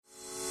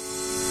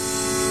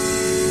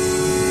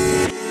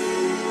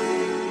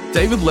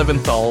David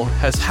Leventhal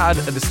has had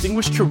a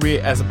distinguished career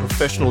as a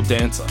professional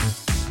dancer.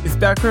 His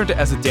background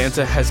as a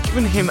dancer has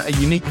given him a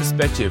unique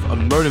perspective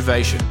on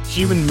motivation,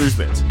 human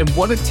movement, and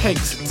what it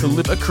takes to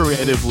live a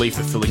creatively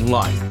fulfilling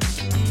life.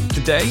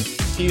 Today,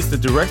 he is the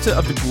director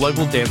of the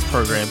global dance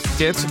program,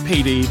 Dancer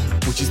PD,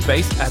 which is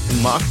based at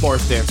the Mark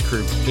Morris Dance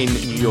Group in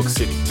New York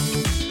City.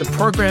 The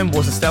program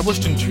was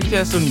established in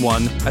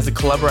 2001 as a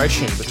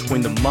collaboration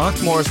between the Mark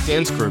Morris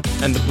Dance Group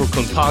and the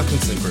Brooklyn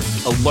Parkinson Group,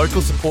 a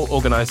local support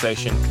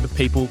organisation for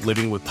people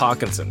living with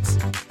Parkinson's.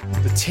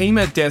 The team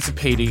at Dancer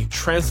PD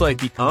translate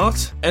the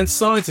art and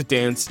science of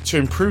dance to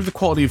improve the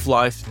quality of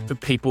life for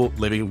people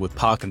living with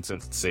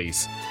Parkinson's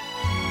disease.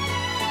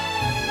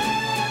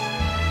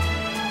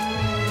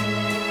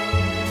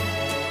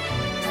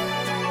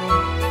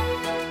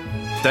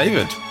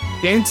 David,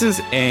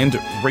 dancers and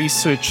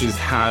researchers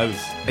have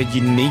a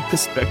unique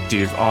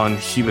perspective on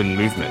human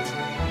movement.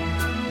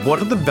 What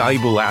are the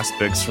valuable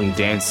aspects from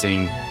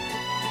dancing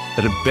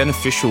that are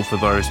beneficial for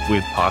those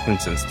with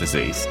Parkinson's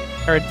disease?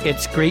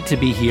 It's great to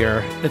be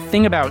here. The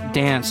thing about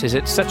dance is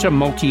it's such a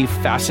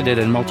multifaceted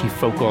and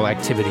multifocal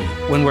activity.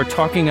 When we're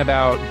talking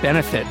about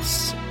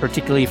benefits,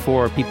 particularly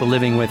for people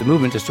living with a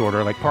movement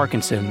disorder like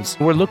Parkinson's,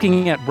 we're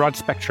looking at broad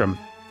spectrum.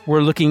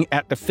 We're looking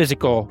at the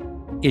physical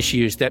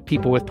issues that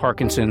people with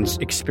Parkinson's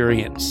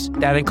experience.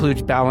 That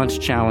includes balance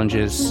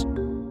challenges,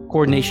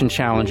 coordination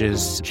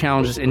challenges,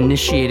 challenges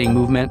initiating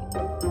movement,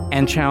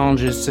 and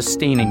challenges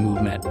sustaining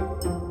movement.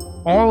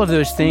 All of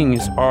those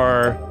things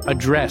are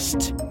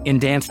addressed in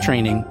dance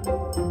training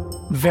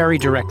very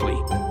directly.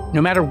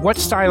 No matter what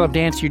style of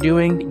dance you're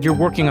doing, you're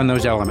working on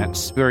those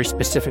elements very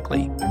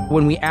specifically.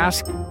 When we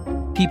ask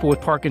people with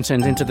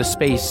Parkinson's into the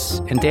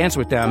space and dance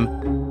with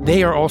them,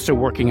 they are also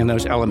working on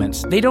those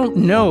elements. They don't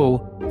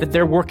know that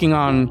they're working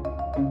on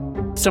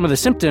some of the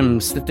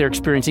symptoms that they're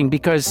experiencing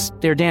because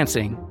they're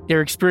dancing.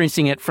 They're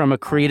experiencing it from a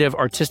creative,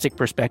 artistic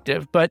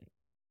perspective. But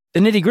the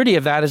nitty-gritty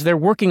of that is they're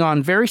working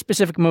on very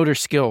specific motor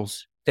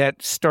skills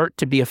that start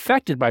to be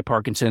affected by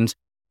Parkinson's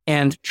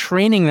and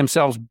training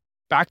themselves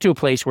back to a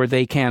place where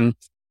they can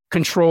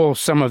control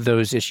some of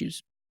those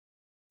issues.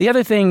 The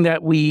other thing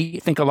that we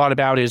think a lot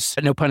about is,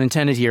 no pun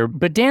intended here,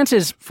 but dance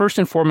is first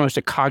and foremost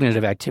a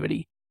cognitive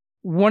activity.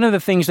 One of the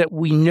things that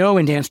we know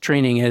in dance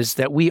training is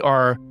that we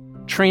are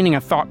training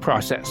a thought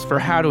process for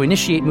how to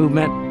initiate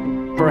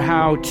movement, for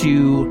how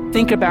to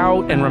think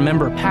about and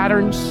remember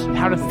patterns,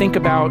 how to think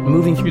about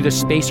moving through the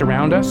space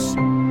around us.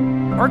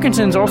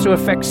 Parkinson's also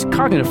affects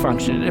cognitive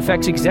function. It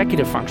affects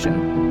executive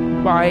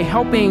function by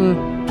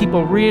helping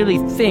people really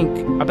think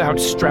about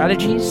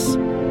strategies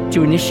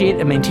to initiate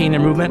and maintain their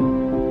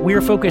movement. We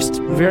are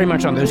focused very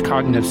much on those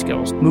cognitive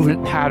skills,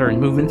 movement pattern,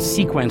 movement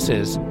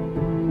sequences,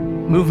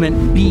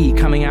 movement B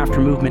coming after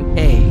movement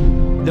A.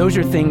 Those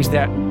are things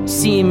that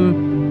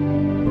seem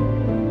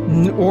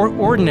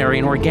ordinary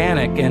and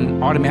organic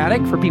and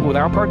automatic for people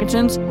without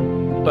Parkinson's,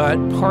 but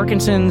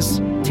Parkinson's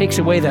takes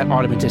away that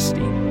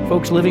automaticity.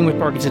 Folks living with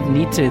Parkinson's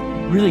need to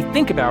really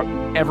think about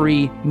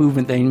every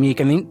movement they make,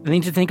 and they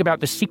need to think about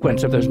the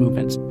sequence of those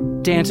movements.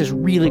 Dance is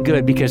really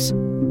good because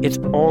it's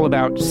all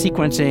about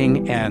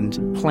sequencing and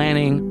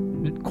planning,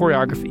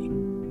 choreography.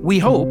 We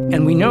hope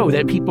and we know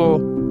that people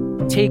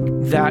take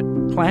that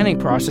planning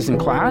process in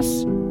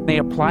class, they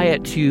apply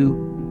it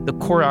to the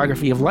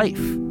choreography of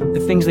life,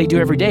 the things they do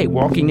every day,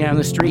 walking down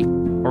the street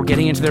or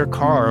getting into their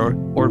car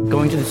or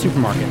going to the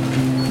supermarket.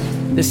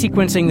 The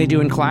sequencing they do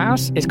in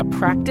class is a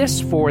practice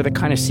for the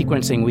kind of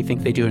sequencing we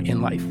think they do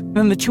in life. And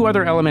then the two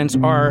other elements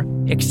are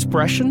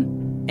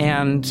expression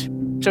and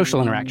social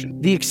interaction.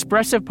 The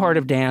expressive part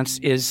of dance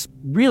is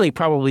really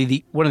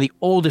probably one of the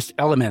oldest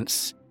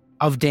elements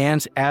of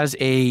dance as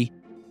a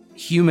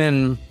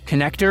human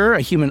connector,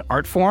 a human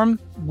art form.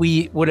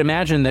 We would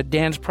imagine that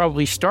dance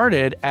probably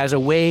started as a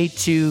way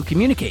to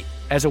communicate,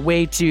 as a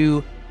way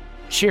to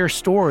share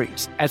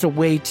stories, as a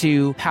way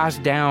to pass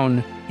down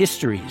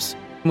histories.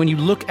 When you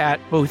look at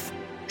both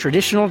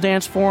traditional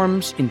dance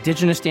forms,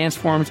 indigenous dance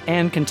forms,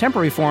 and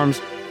contemporary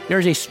forms,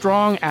 there's a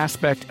strong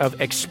aspect of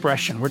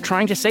expression. We're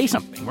trying to say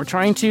something. We're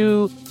trying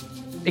to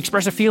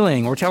express a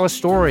feeling or tell a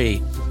story,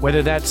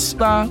 whether that's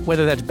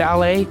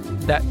ballet.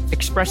 That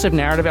expressive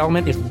narrative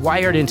element is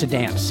wired into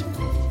dance.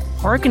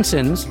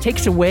 Parkinson's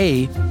takes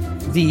away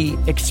the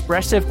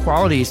expressive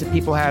qualities that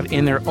people have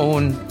in their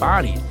own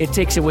body. It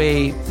takes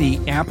away the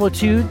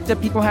amplitude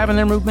that people have in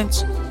their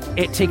movements.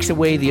 It takes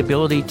away the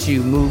ability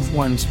to move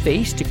one's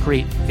face to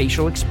create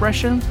facial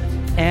expression.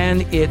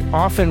 And it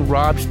often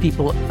robs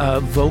people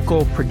of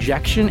vocal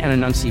projection and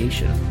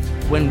enunciation.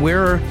 When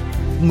we're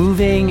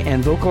moving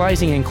and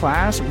vocalizing in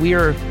class, we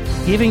are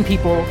giving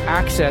people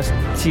access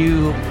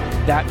to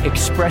that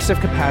expressive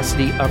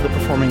capacity of the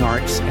performing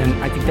arts. And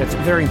I think that's a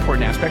very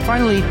important aspect.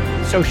 Finally,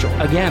 social.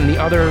 Again,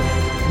 the other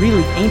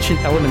really ancient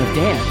element of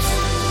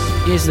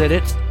dance is that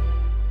it's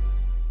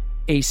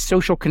a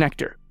social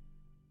connector.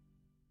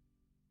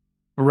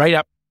 Right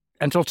up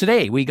until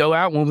today, we go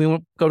out when we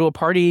go to a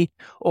party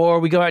or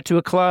we go out to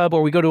a club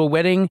or we go to a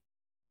wedding.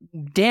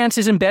 Dance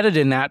is embedded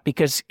in that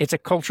because it's a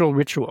cultural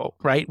ritual,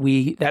 right?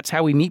 That's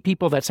how we meet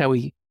people. That's how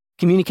we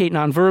communicate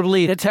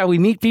nonverbally. That's how we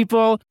meet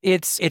people.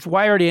 It's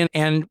wired in.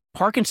 And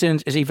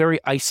Parkinson's is a very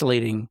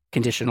isolating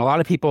condition. A lot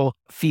of people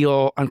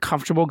feel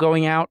uncomfortable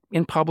going out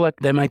in public.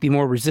 They might be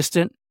more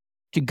resistant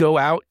to go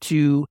out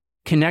to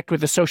connect with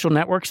the social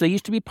networks they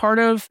used to be part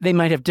of. They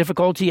might have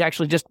difficulty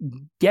actually just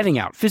getting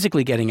out,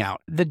 physically getting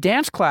out. The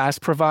dance class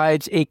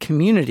provides a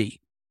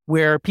community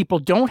where people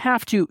don't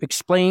have to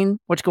explain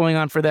what's going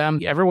on for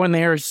them. Everyone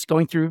there is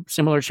going through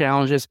similar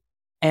challenges,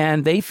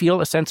 and they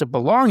feel a sense of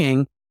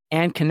belonging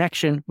and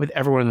connection with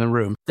everyone in the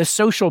room. The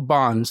social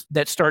bonds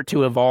that start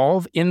to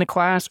evolve in the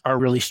class are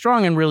really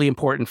strong and really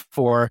important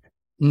for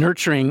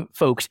nurturing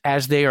folks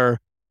as they are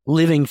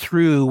living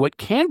through what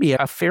can be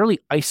a fairly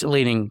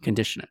isolating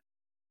condition.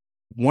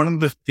 One of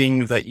the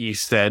things that you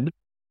said,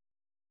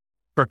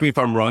 correct me if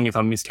I'm wrong, if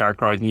I'm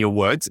mischaracterizing your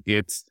words,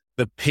 it's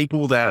the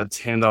people that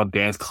attend our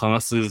dance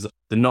classes,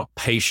 they're not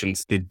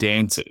patients, they're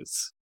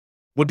dancers.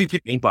 What do you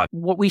mean by that?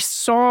 What we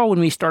saw when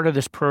we started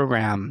this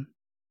program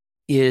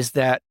is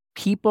that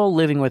people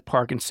living with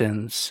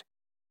Parkinson's,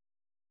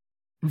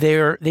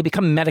 they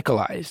become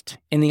medicalized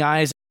in the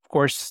eyes, of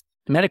course,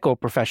 the medical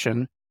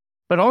profession,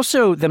 but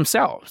also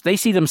themselves. They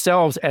see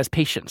themselves as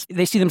patients.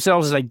 They see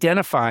themselves as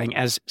identifying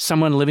as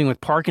someone living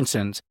with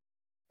Parkinson's.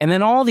 And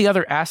then all the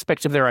other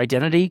aspects of their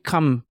identity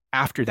come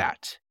after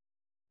that.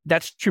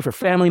 That's true for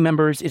family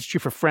members. It's true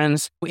for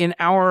friends. In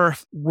our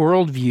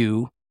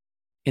worldview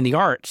in the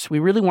arts, we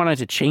really wanted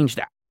to change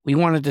that. We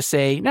wanted to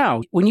say,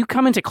 no, when you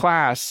come into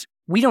class,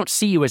 we don't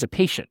see you as a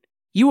patient.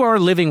 You are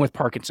living with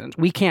Parkinson's.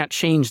 We can't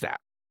change that.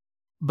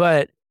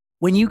 But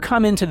when you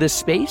come into this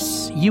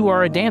space, you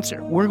are a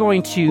dancer. We're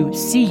going to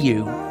see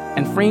you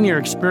and frame your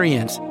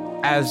experience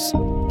as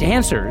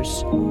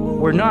dancers.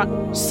 We're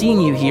not seeing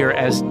you here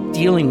as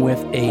dealing with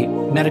a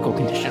medical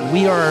condition.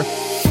 We are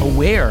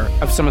aware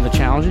of some of the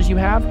challenges you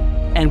have,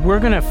 and we're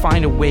going to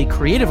find a way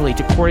creatively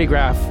to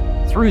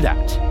choreograph through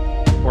that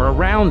or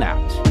around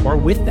that or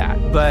with that.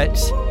 But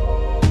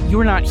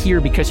you're not here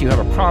because you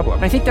have a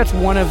problem. I think that's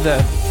one of the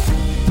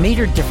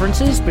major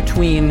differences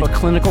between a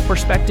clinical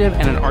perspective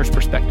and an arts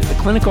perspective. The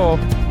clinical,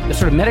 the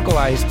sort of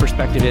medicalized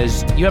perspective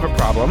is you have a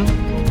problem.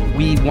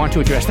 We want to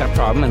address that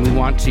problem, and we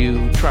want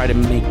to try to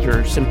make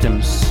your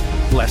symptoms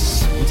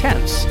less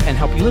intense and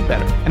help you live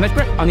better. And that's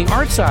great. On the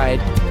art side,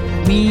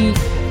 we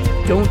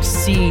don't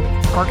see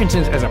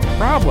Parkinson's as a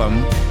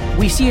problem.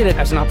 We see it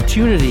as an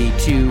opportunity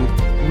to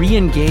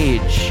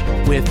re-engage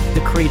with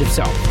the creative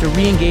self, to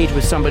re-engage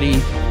with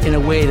somebody in a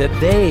way that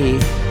they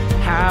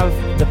have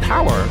the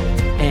power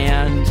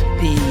and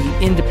the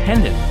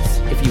independence,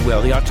 if you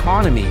will, the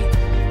autonomy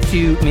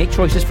to make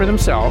choices for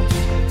themselves,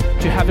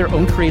 to have their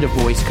own creative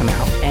voice come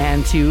out,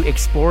 and to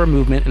explore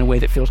movement in a way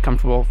that feels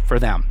comfortable for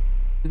them.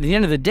 At the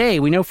end of the day,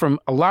 we know from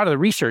a lot of the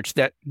research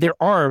that there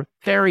are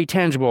very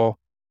tangible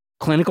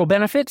clinical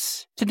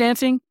benefits to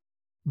dancing,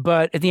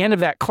 but at the end of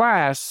that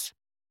class,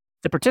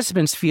 the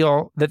participants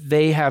feel that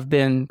they have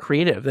been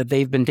creative, that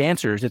they've been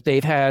dancers, that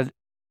they've had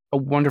a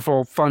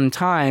wonderful, fun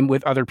time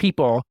with other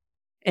people,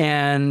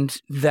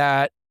 and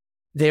that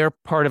they're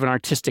part of an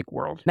artistic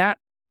world. That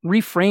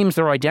reframes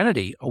their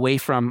identity away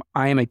from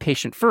I am a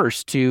patient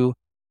first to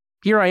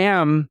here I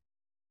am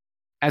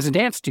as a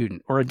dance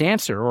student or a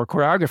dancer or a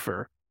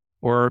choreographer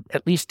or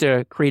at least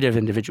a creative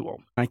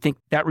individual. I think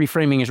that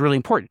reframing is really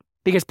important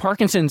because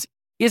Parkinson's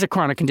is a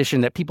chronic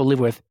condition that people live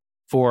with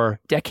for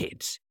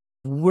decades.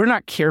 We're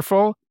not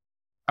careful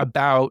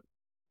about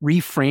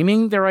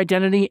reframing their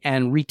identity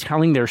and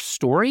retelling their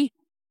story,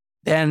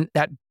 then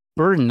that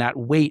burden, that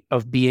weight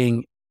of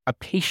being a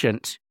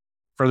patient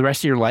for the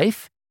rest of your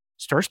life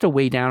starts to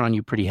weigh down on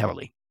you pretty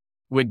heavily.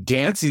 With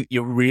dance,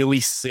 you're really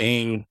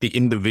seeing the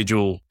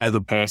individual as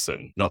a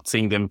person, not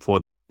seeing them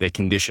for their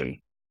condition.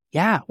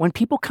 Yeah. When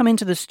people come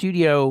into the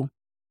studio,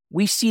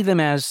 we see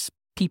them as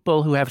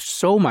people who have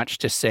so much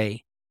to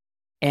say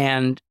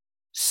and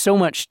so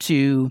much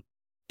to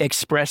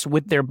express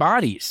with their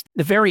bodies.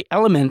 The very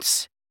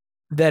elements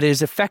that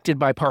is affected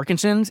by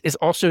Parkinson's is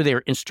also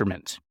their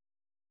instrument.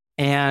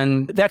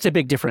 And that's a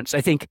big difference.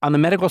 I think on the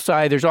medical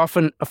side, there's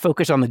often a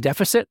focus on the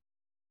deficit.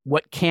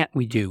 What can't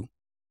we do?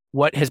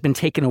 What has been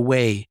taken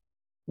away?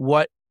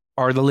 What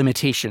are the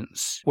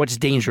limitations? What's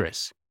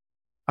dangerous?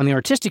 On the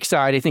artistic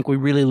side, I think we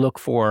really look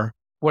for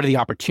what are the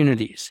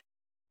opportunities?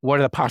 What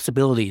are the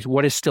possibilities?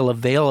 What is still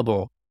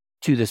available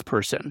to this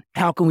person?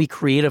 How can we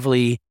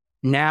creatively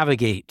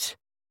navigate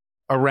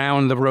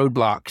around the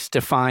roadblocks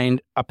to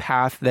find a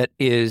path that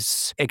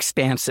is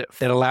expansive,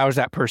 that allows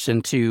that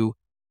person to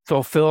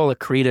fulfill a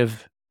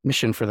creative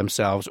mission for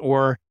themselves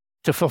or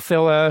to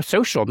fulfill a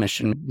social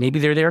mission? Maybe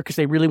they're there because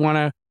they really want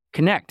to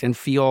connect and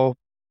feel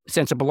a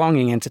sense of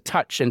belonging and to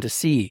touch and to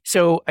see.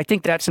 So I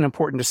think that's an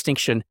important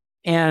distinction.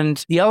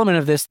 And the element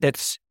of this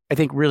that's, I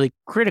think, really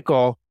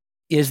critical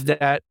is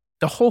that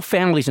the whole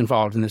family's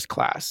involved in this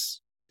class.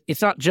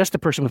 It's not just the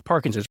person with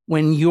Parkinson's.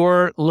 When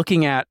you're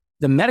looking at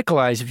the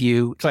medicalized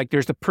view, it's like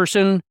there's the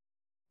person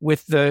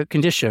with the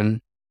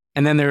condition,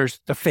 and then there's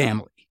the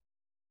family.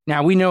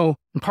 Now, we know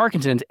in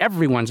Parkinson's,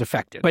 everyone's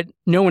affected, but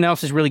no one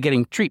else is really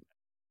getting treatment.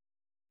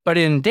 But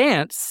in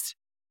dance,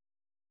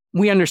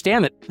 we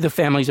understand that the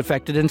family's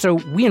affected, and so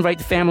we invite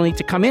the family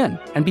to come in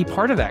and be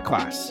part of that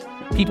class.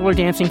 People are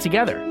dancing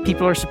together.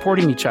 People are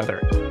supporting each other.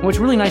 And what's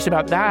really nice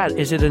about that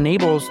is it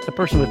enables the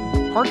person with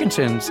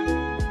Parkinson's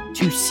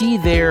to see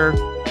their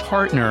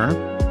partner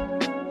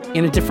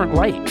in a different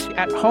light.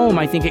 At home,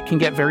 I think it can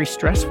get very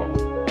stressful.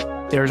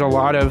 There's a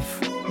lot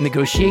of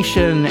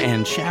negotiation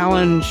and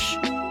challenge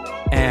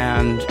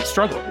and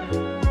struggle,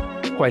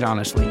 quite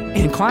honestly.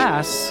 In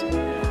class,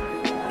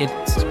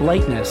 it's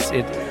lightness,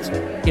 it's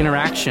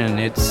interaction,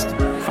 it's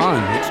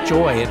fun, it's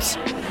joy. It's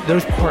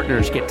those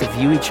partners get to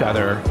view each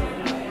other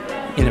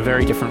in a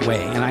very different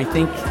way. And I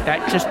think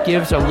that just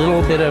gives a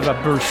little bit of a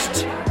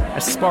burst,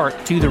 a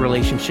spark to the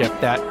relationship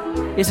that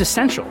is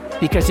essential.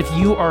 Because if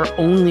you are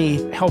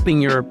only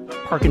helping your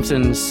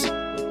Parkinson's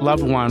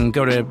loved one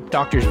go to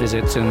doctor's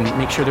visits and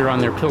make sure they're on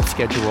their pill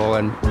schedule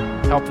and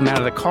help them out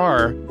of the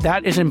car,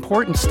 that is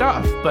important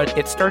stuff, but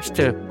it starts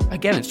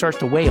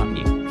to weigh on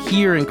you.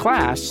 Here in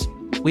class,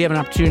 we have an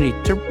opportunity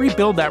to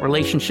rebuild that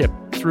relationship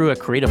through a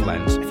creative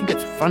lens. I think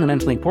that's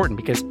fundamentally important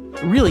because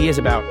it really is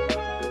about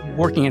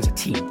working as a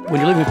team.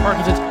 When you're living with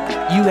Parkinson's,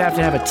 you have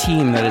to have a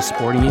team that is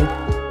supporting you.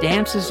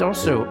 Dance is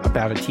also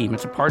about a team.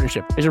 It's a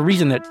partnership. There's a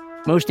reason that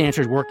most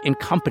dancers work in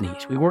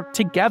companies. We work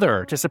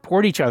together to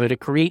support each other to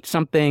create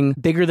something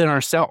bigger than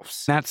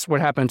ourselves. That's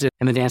what happens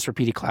in the Dance for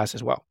PD class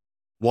as well.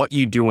 What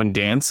you do in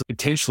dance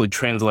potentially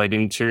translate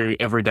into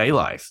everyday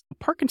life.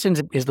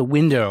 Parkinson's is the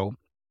window,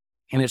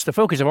 and it's the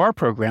focus of our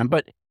program,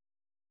 but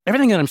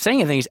everything that I'm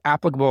saying, I think, is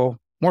applicable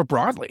more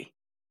broadly.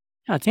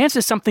 Now, dance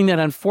is something that,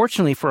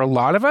 unfortunately, for a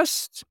lot of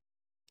us,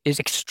 is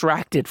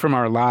extracted from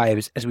our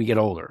lives as we get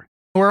older.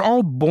 We're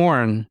all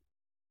born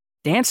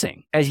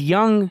dancing. As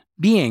young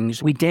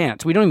beings, we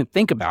dance. We don't even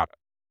think about it.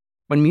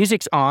 When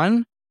music's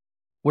on,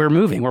 we're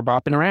moving, we're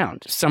bopping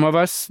around. Some of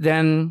us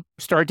then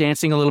start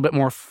dancing a little bit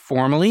more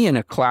formally in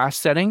a class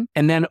setting.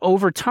 And then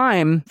over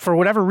time, for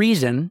whatever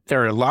reason,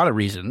 there are a lot of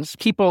reasons,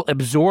 people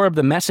absorb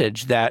the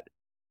message that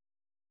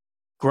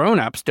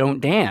grown-ups don't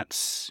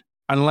dance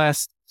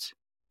unless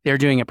they're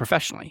doing it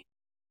professionally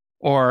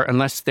or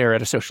unless they're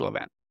at a social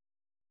event.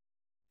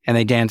 And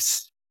they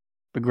dance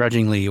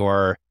begrudgingly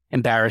or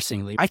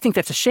embarrassingly. I think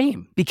that's a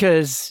shame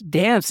because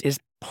dance is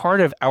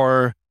part of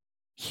our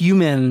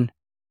human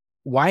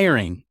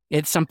wiring.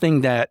 It's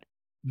something that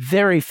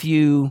very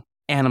few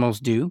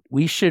animals do.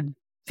 We should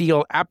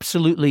feel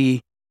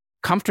absolutely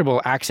comfortable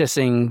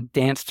accessing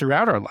dance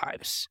throughout our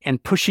lives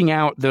and pushing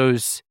out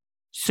those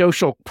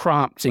social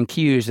prompts and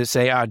cues that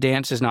say,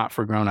 dance is not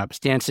for grown-ups.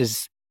 Dance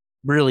is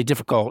really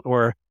difficult,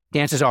 or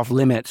dance is off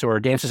limits, or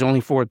dance is only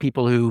for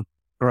people who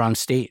are on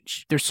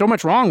stage. There's so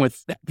much wrong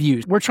with that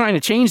view. We're trying to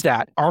change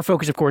that. Our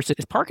focus, of course,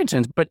 is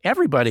Parkinson's, but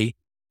everybody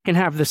can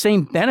have the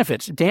same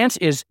benefits. Dance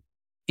is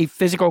a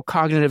physical,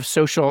 cognitive,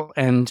 social,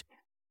 and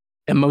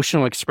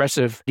emotional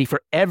expressivity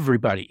for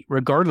everybody,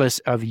 regardless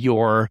of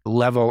your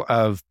level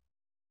of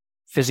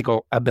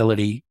physical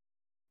ability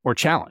or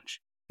challenge.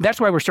 That's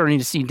why we're starting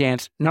to see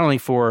dance not only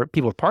for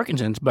people with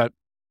Parkinson's, but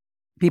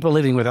people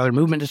living with other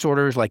movement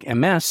disorders like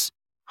MS,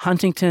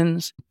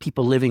 Huntington's,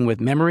 people living with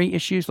memory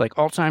issues like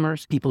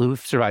Alzheimer's, people who've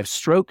survived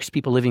strokes,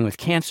 people living with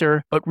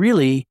cancer. But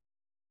really,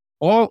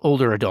 all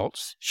older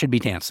adults should be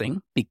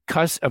dancing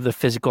because of the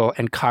physical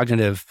and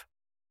cognitive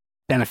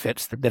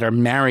benefits that are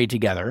married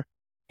together.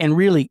 And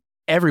really,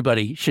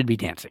 everybody should be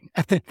dancing.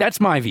 That's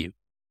my view.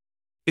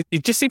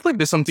 It just seems like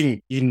there's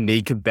something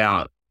unique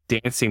about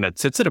dancing that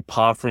sets it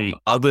apart from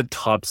other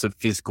types of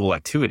physical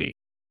activity.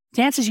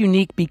 Dance is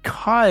unique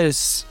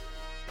because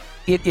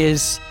it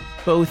is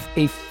both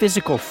a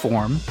physical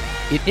form.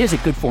 It is a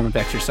good form of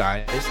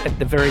exercise at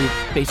the very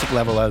basic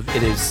level of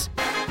it is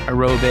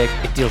aerobic,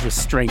 it deals with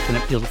strength, and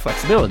it deals with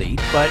flexibility.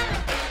 But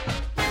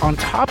on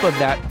top of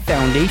that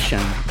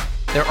foundation,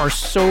 there are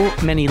so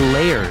many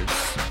layers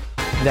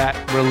that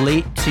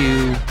relate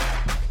to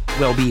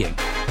well-being.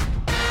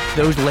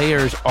 Those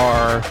layers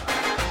are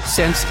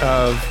sense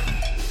of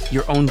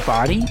your own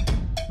body,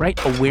 right?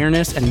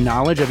 Awareness and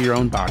knowledge of your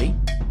own body.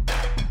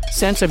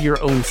 Sense of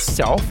your own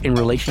self in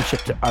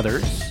relationship to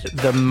others.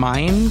 The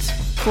mind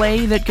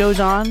play that goes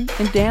on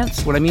in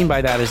dance. What I mean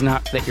by that is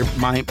not that you're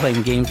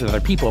playing games with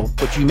other people,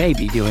 which you may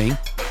be doing,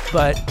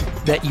 but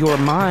that your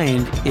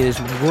mind is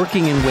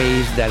working in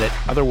ways that it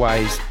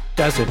otherwise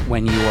doesn't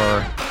when you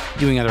are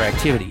doing other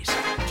activities.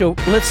 So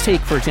let's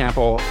take, for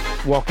example,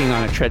 walking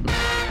on a treadmill.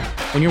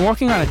 When you're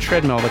walking on a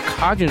treadmill, the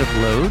cognitive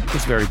load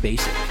is very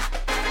basic.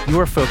 You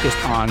are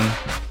focused on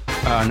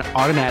an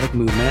automatic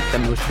movement that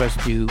most of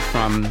us do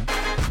from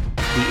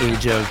the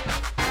age of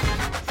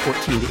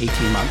 14 to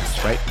 18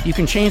 months, right? You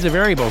can change the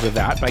variables of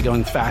that by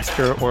going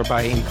faster or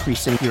by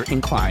increasing your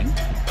incline,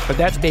 but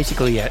that's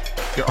basically it.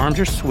 Your arms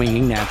are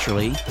swinging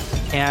naturally,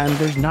 and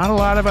there's not a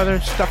lot of other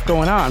stuff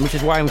going on, which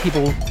is why when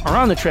people are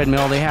on the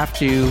treadmill, they have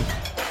to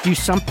do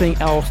something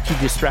else to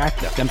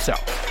distract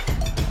themselves.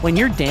 When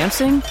you're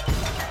dancing,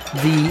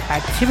 the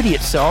activity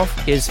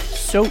itself is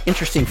so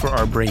interesting for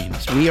our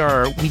brains. We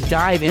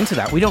dive into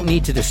that. We don't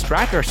need to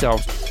distract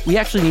ourselves. We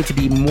actually need to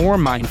be more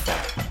mindful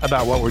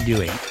about what we're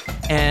doing.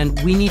 And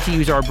we need to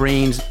use our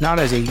brains not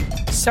as a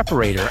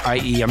separator,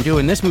 i.e. I'm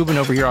doing this movement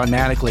over here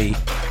automatically,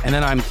 and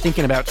then I'm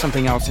thinking about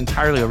something else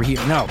entirely over here.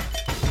 No.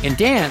 In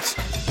dance,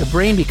 the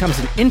brain becomes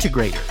an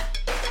integrator.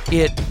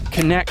 It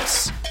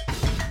connects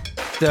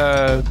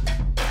the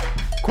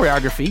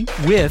choreography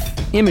with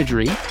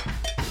imagery.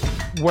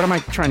 What am I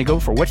trying to go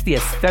for? What's the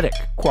aesthetic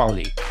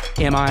quality?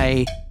 Am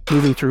I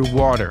moving through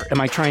water?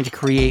 Am I trying to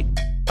create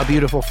a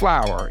beautiful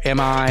flower? Am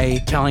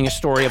I telling a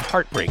story of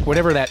heartbreak?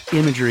 Whatever that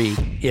imagery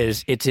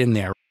is, it's in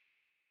there.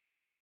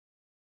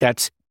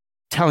 That's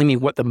telling me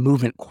what the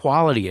movement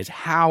quality is.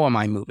 How am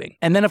I moving?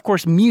 And then, of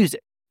course,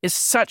 music is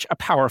such a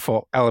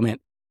powerful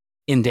element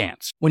in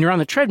dance. When you're on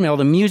the treadmill,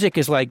 the music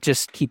is like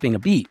just keeping a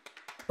beat.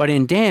 But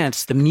in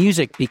dance, the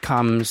music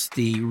becomes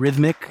the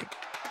rhythmic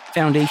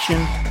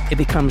foundation. It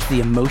becomes the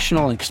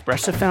emotional and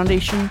expressive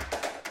foundation.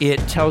 It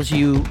tells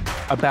you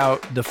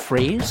about the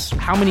phrase.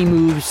 How many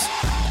moves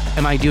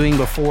am I doing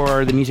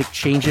before the music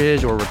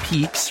changes or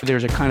repeats?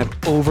 There's a kind of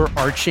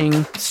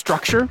overarching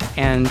structure,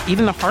 and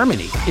even the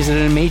harmony. Is it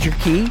in a major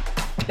key?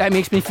 That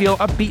makes me feel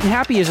upbeat and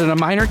happy. Is it a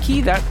minor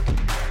key? That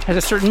has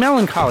a certain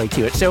melancholy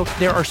to it. So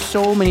there are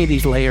so many of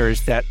these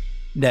layers that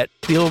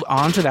build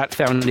onto that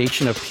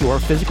foundation of pure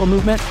physical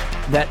movement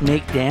that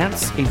make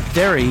dance a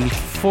very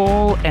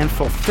full and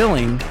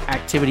fulfilling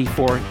activity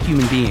for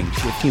human beings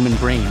with human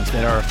brains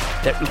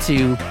that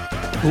to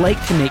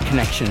like to make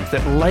connections,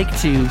 that like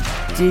to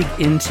dig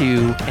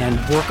into and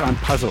work on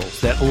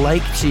puzzles, that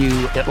like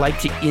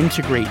to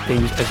integrate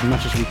things as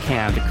much as we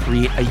can to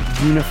create a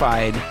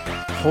unified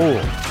whole,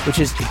 which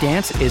is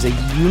dance is a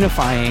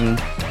unifying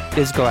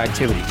physical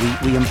activity.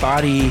 We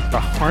embody the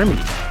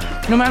harmony.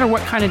 No matter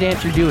what kind of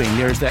dance you're doing,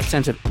 there's that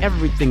sense of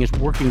everything is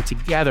working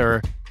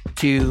together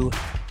to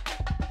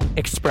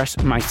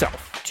express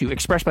myself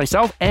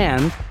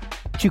and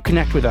to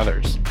connect with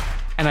others.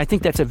 And I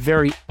think that's a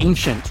very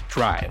ancient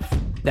drive,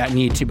 that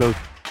need to both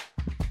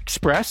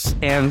express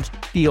and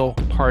feel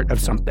part of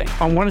something.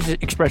 I wanted to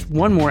express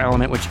one more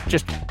element,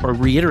 or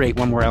reiterate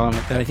one more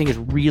element that I think is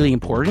really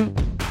important,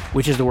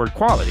 which is the word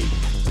quality,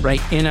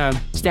 right? In a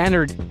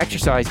standard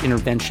exercise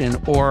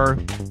intervention or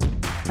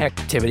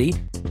activity,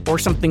 or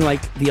something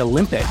like the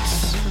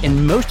Olympics,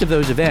 in most of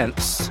those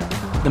events,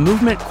 the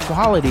movement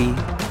quality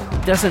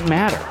doesn't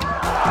matter.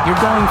 You're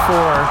going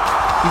for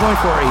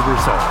a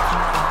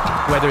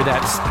result, whether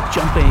that's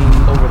jumping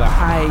over the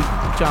high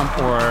jump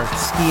or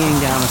skiing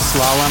down a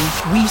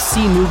slalom. We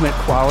see movement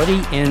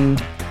quality in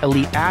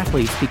elite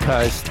athletes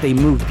because they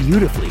move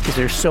beautifully, because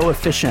they're so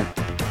efficient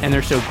and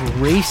they're so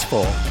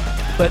graceful.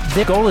 But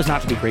the goal is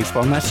not to be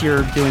graceful unless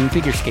you're doing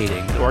figure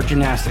skating or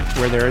gymnastics,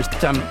 where there is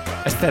some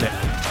aesthetic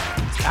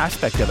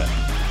aspect of it.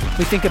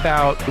 We think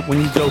about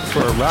when you go for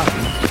a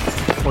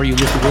run or you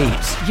lift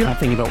weights, you're not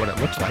thinking about what it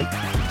looks like.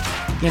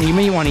 You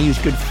may want to use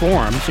good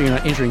form so you're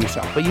not injuring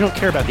yourself, but you don't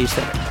care about the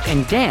aesthetic.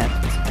 In dance,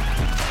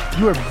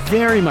 you are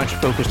very much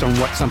focused on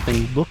what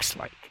something looks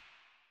like.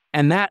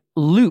 And that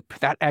loop,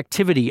 that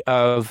activity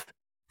of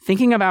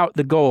thinking about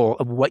the goal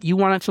of what you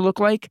want it to look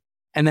like,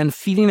 and then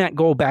feeding that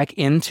goal back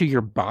into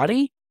your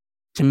body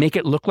to make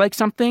it look like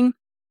something,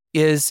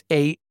 is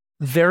a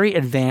very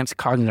advanced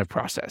cognitive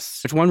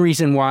process. It's one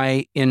reason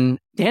why in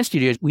dance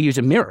studios we use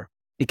a mirror,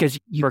 because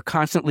you're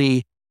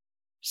constantly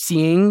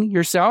seeing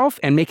yourself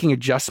and making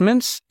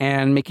adjustments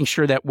and making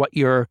sure that what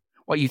you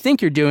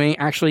think you're doing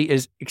actually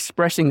is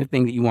expressing the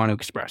thing that you want to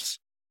express.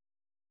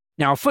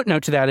 Now, a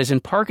footnote to that is in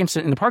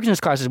the Parkinson's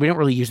classes, we don't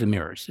really use the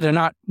mirrors. They're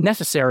not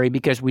necessary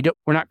because we're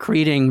not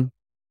creating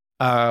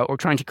or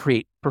trying to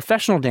create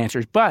professional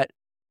dancers, but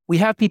we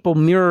have people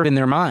mirrored in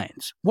their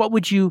minds.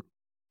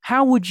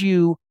 How would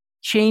you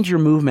change your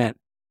movement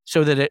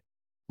so that it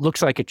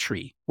looks like a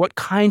tree? What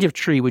kind of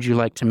tree would you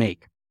like to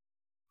make?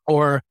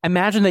 Or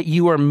imagine that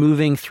you are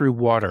moving through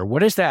water.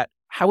 What is that?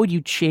 How would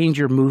you change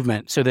your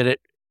movement so that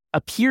it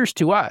appears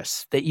to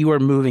us that you are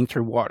moving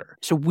through water?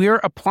 So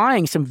we're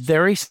applying some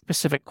very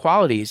specific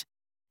qualities.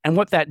 And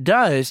what that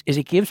does is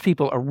it gives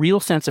people a real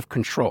sense of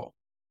control,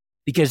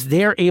 because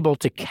they're able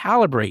to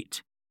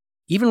calibrate,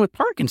 even with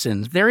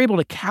Parkinson's, they're able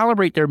to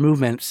calibrate their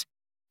movements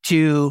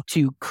to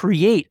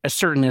create a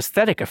certain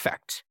aesthetic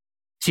effect,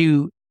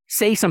 to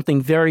say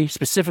something very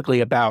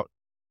specifically about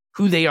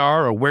who they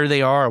are or where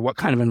they are or what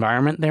kind of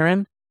environment they're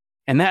in.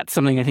 And that's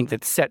something I think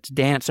that sets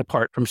dance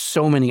apart from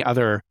so many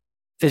other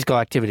physical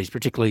activities,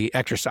 particularly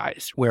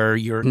exercise, where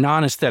your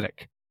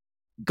non-aesthetic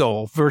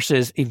goal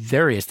versus a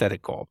very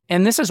aesthetic goal.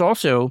 And this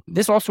also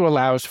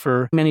allows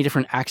for many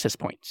different access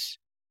points,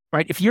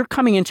 right? If you're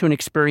coming into an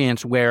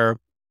experience where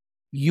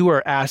you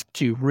are asked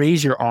to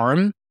raise your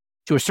arm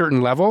to a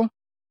certain level,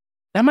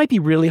 that might be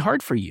really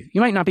hard for you.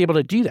 You might not be able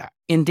to do that.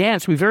 In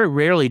dance, we very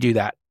rarely do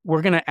that.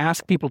 We're going to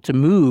ask people to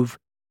move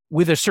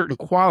with a certain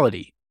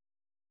quality,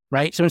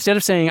 right? So instead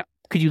of saying,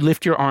 could you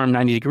lift your arm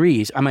 90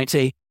 degrees? I might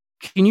say,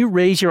 can you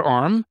raise your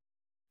arm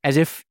as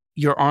if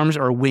your arms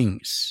are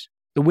wings,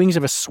 the wings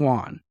of a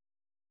swan?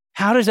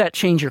 How does that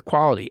change your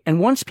quality?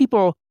 And once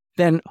people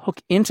then hook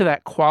into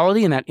that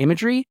quality and that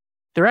imagery,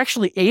 they're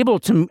actually able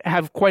to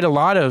have quite a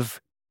lot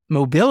of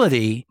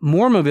mobility,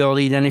 more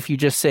mobility than if you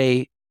just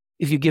say,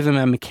 if you give them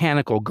a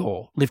mechanical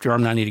goal, lift your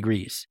arm 90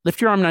 degrees. Lift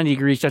your arm 90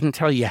 degrees doesn't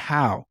tell you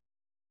how.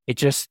 It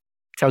just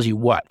tells you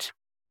what.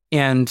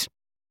 And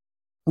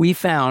we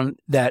found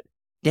that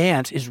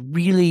dance is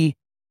really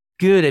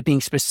good at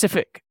being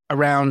specific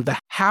around the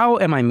how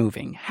am I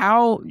moving?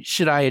 How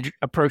should I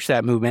approach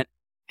that movement?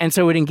 And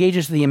so it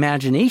engages the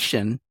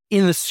imagination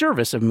in the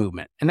service of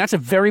movement. And that's a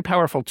very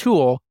powerful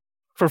tool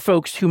for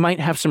folks who might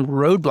have some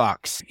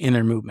roadblocks in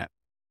their movement.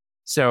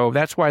 So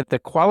that's why the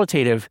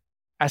qualitative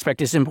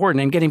aspect is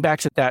important. And getting back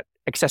to that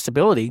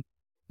accessibility,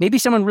 maybe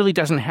someone really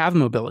doesn't have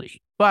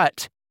mobility,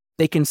 but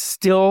they can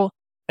still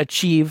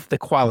achieve the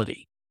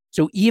quality.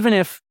 So even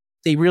if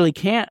they really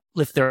can't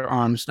lift their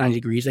arms 90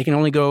 degrees, they can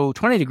only go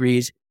 20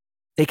 degrees,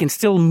 they can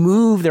still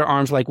move their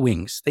arms like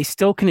wings. They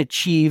still can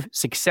achieve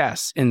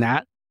success in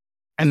that.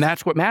 And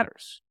that's what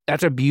matters.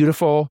 That's a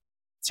beautiful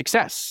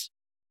success.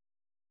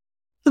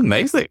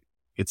 Amazing.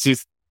 It's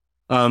just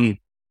the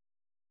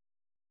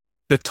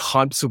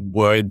types of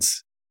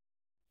words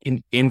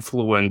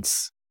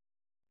influence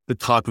the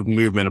type of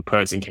movement a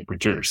person can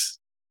produce.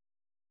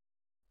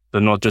 So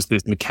not just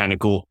this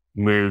mechanical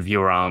move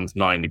your arms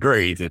 9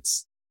 degrees,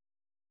 it's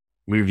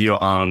move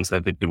your arms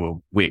as if they were a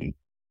wing.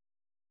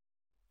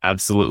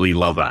 Absolutely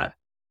love that.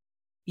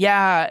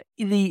 Yeah,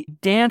 the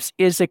dance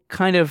is a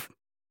kind of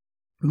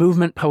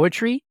movement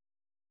poetry.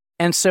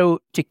 And so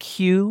to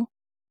cue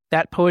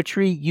that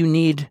poetry, you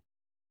need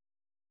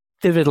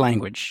vivid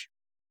language.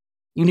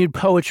 You need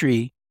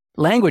poetry,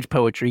 language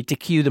poetry, to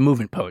cue the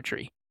movement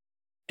poetry.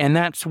 And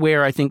that's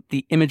where I think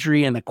the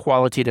imagery and the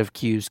qualitative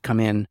cues come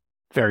in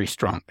very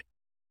strongly.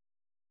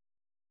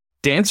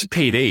 Dance for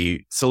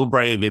PD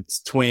celebrated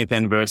its 20th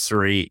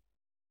anniversary,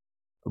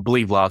 I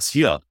believe, last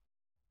year.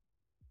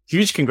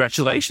 Huge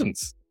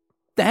congratulations.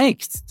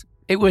 Thanks.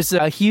 It was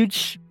a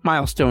huge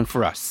milestone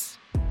for us.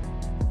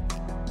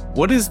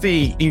 What is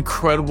the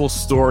incredible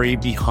story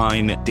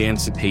behind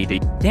Dance for PD?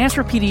 Dance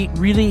for PD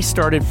really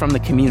started from the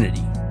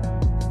community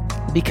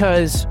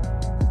because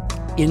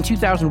in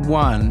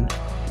 2001,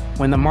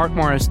 when the Mark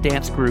Morris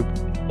Dance Group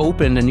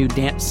opened a new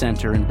dance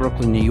center in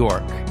Brooklyn, New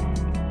York,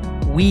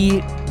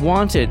 we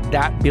wanted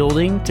that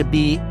building to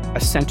be a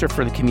center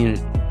for the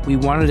community. We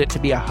wanted it to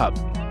be a hub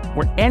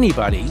where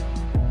anybody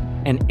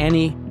and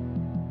any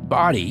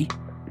body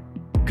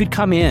could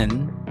come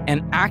in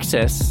and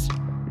access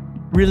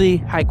really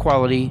high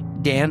quality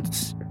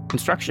dance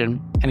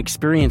instruction and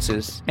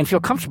experiences and feel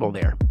comfortable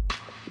there.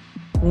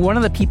 One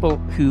of the people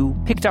who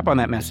picked up on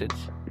that message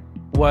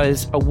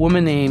was a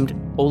woman named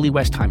Oli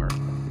Westheimer.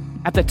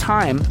 At the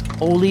time,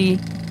 Oli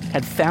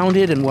had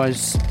founded and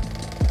was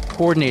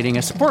coordinating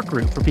a support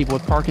group for people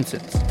with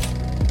Parkinson's.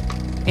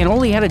 And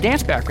Oli had a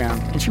dance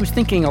background, and she was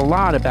thinking a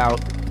lot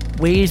about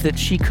ways that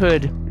she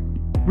could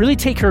really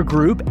take her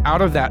group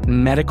out of that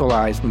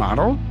medicalized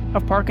model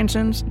of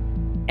Parkinson's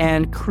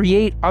and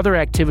create other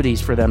activities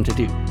for them to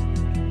do.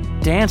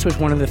 Dance was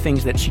one of the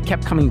things that she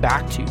kept coming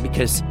back to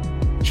because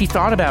she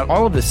thought about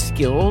all of the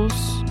skills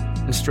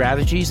and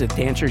strategies that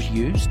dancers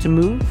use to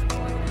move,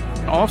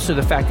 and also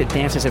the fact that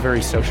dance is a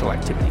very social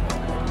activity.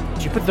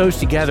 She put those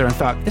together and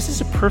thought, this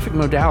is a perfect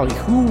modality.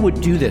 Who would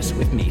do this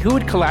with me? Who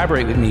would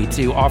collaborate with me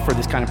to offer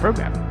this kind of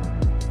program?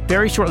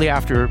 Very shortly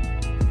after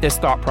this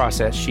thought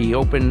process, she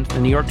opened the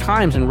New York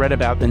Times and read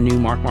about the new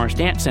Mark Morris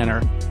Dance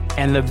Center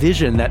and the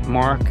vision that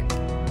Mark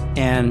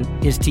and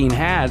his team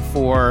had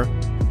for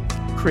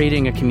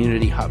creating a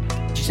community hub.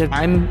 She said,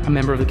 I'm a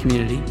member of the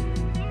community.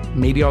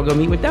 Maybe I'll go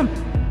meet with them.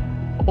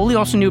 Oli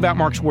also knew about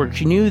Mark's work.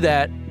 She knew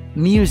that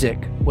music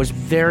was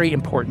very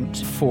important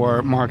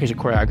for Mark as a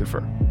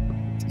choreographer.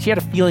 She had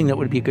a feeling that it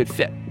would be a good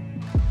fit.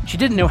 She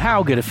didn't know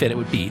how good a fit it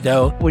would be,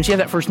 though. When she had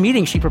that first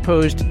meeting, she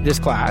proposed this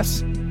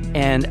class,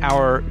 and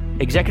our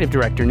executive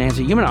director,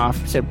 Nancy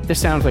Humanoff, said, this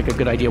sounds like a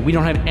good idea. We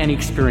don't have any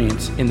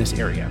experience in this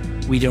area.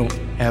 We don't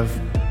have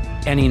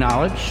any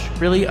knowledge,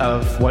 really,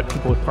 of what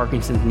people with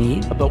Parkinson's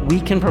need, but we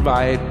can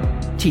provide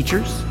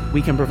teachers,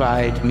 we can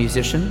provide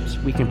musicians,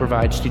 we can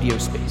provide studio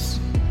space.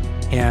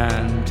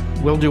 And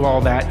we'll do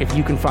all that if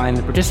you can find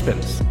the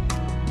participants.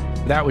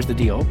 That was the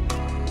deal.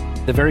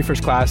 The very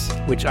first class,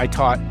 which I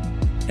taught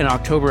in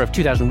October of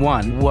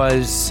 2001,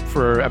 was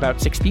for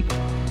about 6 people.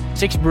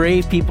 6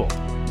 brave people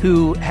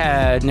who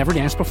had never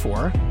danced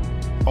before,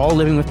 all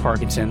living with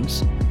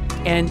Parkinson's.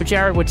 And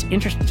Jared, what's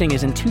interesting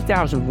is in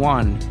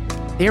 2001,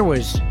 there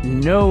was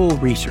no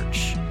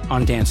research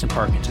on dance and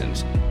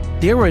Parkinson's.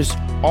 There was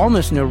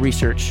almost no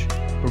research,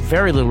 or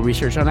very little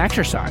research, on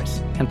exercise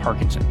and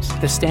Parkinson's.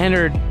 The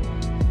standard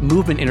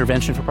movement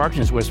intervention for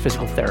Parkinson's was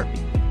physical therapy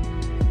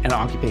and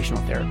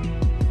occupational therapy.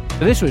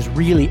 So this was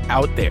really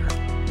out there.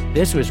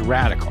 This was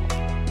radical.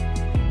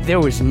 There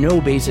was no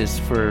basis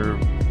for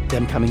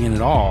them coming in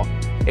at all,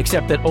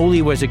 except that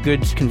Oli was a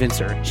good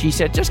convincer. She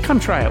said, just come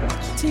try it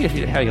once, see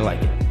how you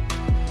like it.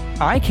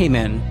 I came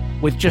in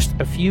with just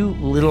a few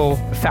little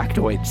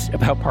factoids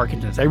about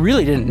Parkinson's. I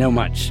really didn't know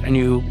much. I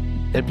knew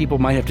that people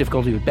might have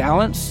difficulty with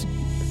balance,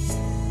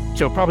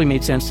 so it probably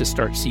made sense to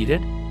start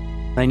seated.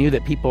 I knew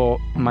that people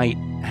might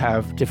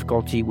have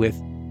difficulty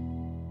with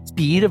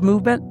speed of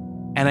movement,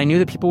 and I knew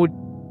that people would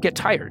get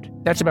tired.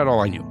 That's about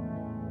all I knew.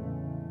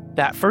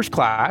 That first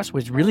class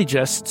was really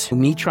just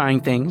me trying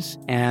things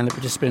and the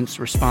participants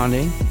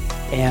responding,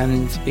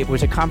 and it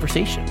was a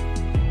conversation.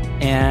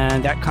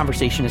 And that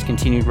conversation has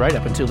continued right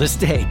up until this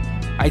day.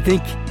 I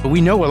think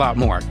we know a lot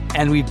more,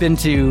 and we've been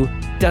to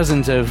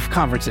dozens of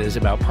conferences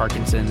about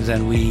Parkinson's,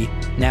 and we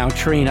now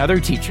train other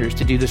teachers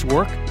to do this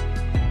work.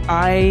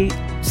 I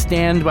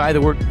stand by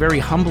the work very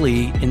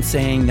humbly in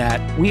saying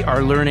that we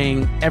are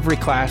learning every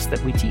class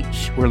that we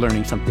teach. We're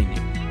learning something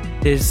new.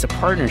 It is a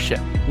partnership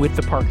with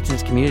the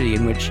Parkinson's community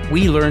in which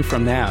we learn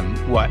from them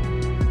what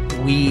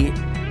we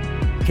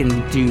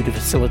can do to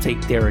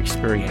facilitate their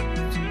experience.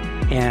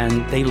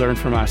 And they learn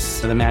from us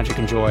the magic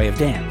and joy of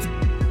dance.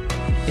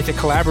 It's a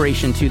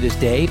collaboration to this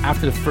day.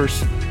 After the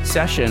first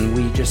session,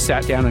 we just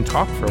sat down and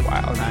talked for a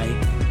while, and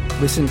I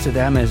listened to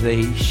them as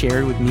they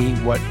shared with me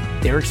what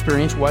their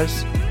experience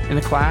was in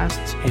the class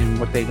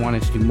and what they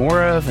wanted to do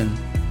more of and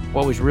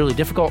what was really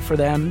difficult for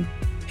them,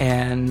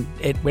 and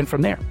it went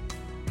from there.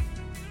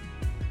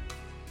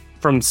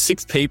 From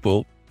 6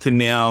 people to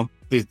now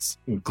this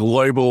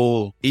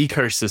global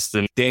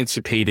ecosystem, Dance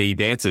for PD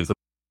dancers.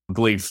 I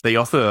believe they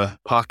offer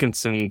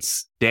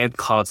Parkinson's dance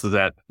classes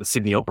at the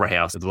Sydney Opera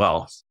House as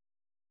well.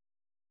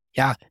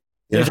 Yeah.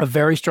 There's a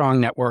very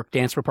strong network,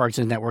 Dance for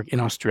Parkinson's network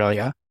in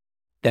Australia,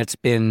 that's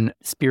been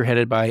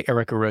spearheaded by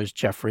Erica Rose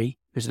Jeffrey,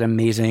 who's an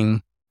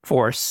amazing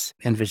force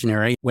and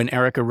visionary. When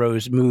Erica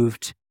Rose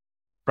moved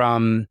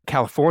from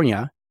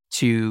California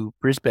to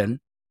Brisbane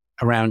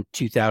around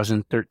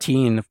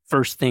 2013, the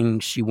first thing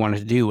she wanted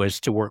to do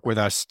was to work with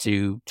us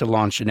to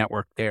launch a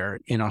network there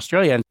in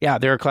Australia. And yeah,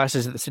 there are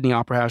classes at the Sydney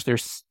Opera House. There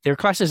are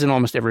classes in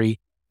almost every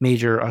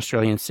major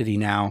Australian city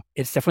now.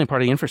 It's definitely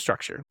part of the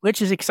infrastructure,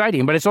 which is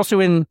exciting, but it's also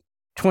in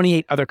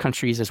 28 other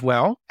countries as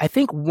well. I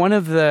think one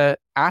of the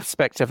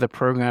aspects of the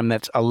program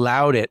that's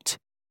allowed it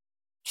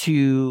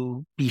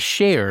to be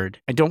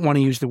shared, I don't want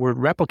to use the word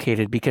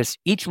replicated because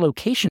each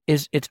location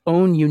is its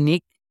own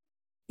unique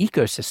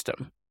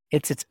ecosystem.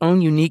 It's its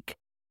own unique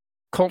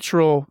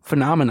cultural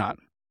phenomenon.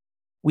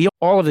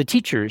 All of the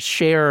teachers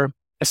share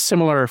a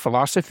similar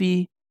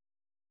philosophy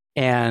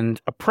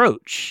and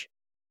approach,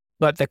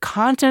 but the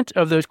content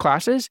of those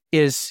classes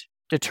is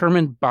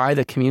determined by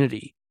the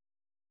community,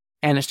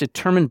 and it's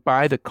determined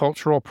by the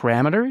cultural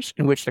parameters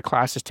in which the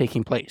class is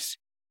taking place.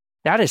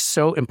 That is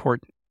so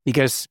important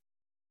because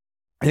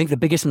I think the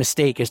biggest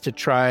mistake is to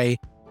try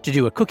to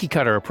do a cookie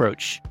cutter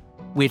approach,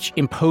 which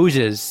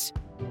imposes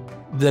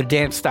the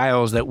dance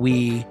styles that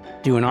we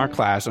do in our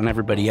class on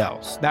everybody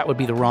else. That would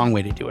be the wrong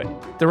way to do it.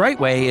 The right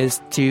way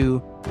is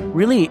to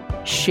really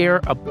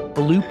share a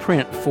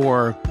blueprint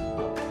for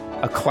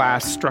a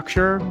class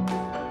structure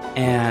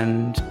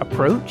and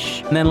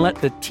approach, and then let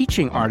the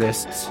teaching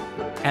artists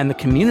and the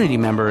community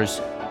members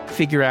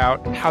figure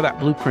out how that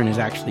blueprint is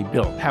actually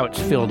built, how it's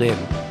filled in,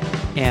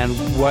 and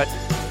what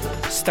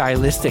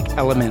stylistic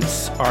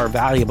elements are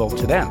valuable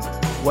to them.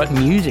 What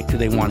music do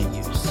they want to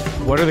use?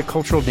 What are the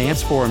cultural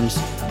dance forms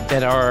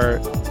that are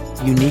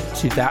unique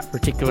to that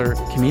particular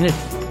community?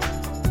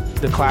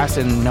 The class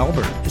in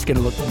Melbourne is going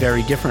to look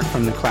very different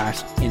from the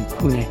class in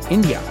Pune,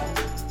 India.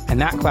 And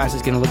that class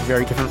is going to look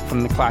very different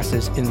from the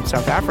classes in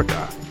South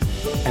Africa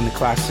and the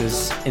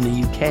classes in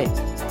the UK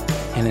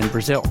and in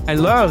Brazil. I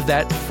love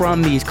that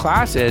from these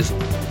classes,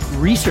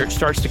 research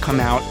starts to come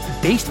out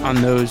based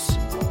on those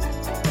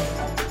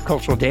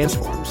cultural dance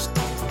forms.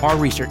 Our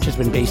research has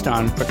been based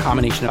on a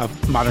combination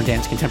of modern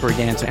dance, contemporary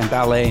dance, and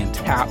ballet and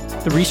tap.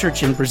 The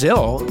research in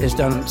Brazil is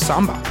done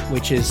samba,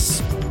 which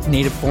is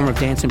native form of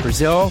dance in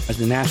Brazil, as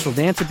the national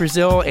dance of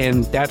Brazil,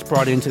 and that's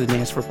brought into the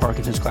Dance for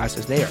Parkinson's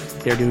classes there.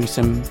 They're doing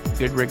some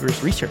good,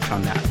 rigorous research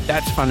on that.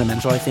 That's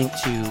fundamental, I think,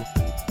 to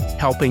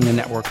helping the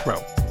network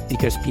grow,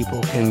 because people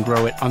can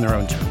grow it on their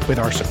own terms with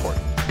our support.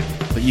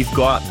 But you've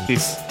got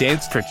this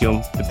dance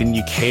curriculum, but then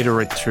you cater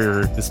it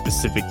to the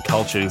specific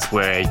cultures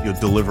where you're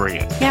delivering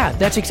it. Yeah,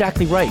 that's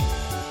exactly right.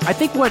 I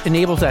think what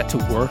enables that to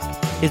work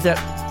is that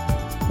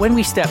when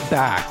we step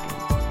back,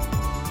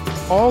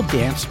 all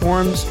dance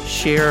forms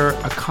share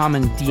a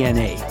common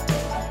DNA.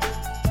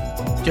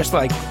 Just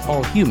like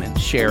all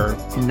humans share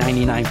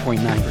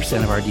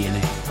 99.9% of our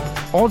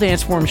DNA. All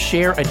dance forms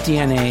share a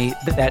DNA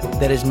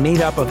that is made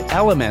up of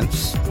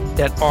elements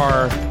that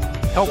are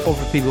helpful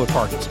for people with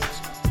Parkinson's.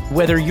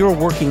 Whether you're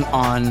working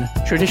on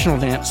traditional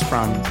dance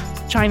from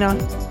China,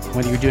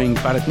 whether you're doing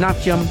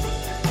Bharatanatyam,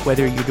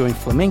 whether you're doing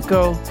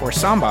flamenco or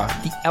samba,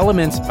 the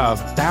elements of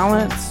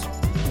balance,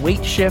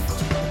 weight shift,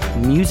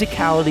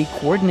 musicality,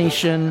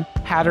 coordination,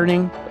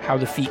 patterning, how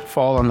the feet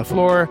fall on the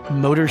floor,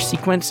 motor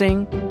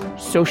sequencing,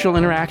 social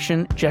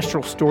interaction,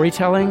 gestural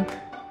storytelling,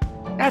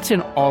 that's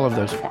in all of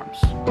those forms.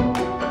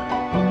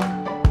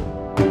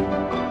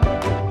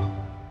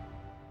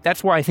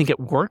 That's why I think it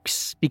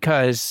works,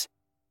 because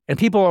and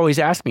people always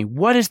ask me,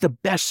 what is the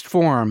best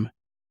form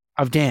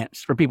of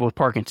dance for people with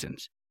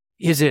Parkinson's?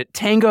 Is it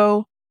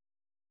tango?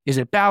 Is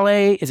it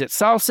ballet? Is it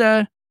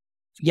salsa?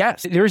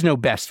 Yes, there is no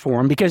best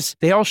form because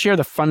they all share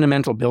the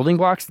fundamental building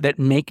blocks that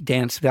make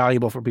dance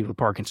valuable for people with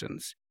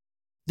Parkinson's.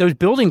 Those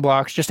building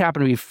blocks just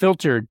happen to be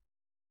filtered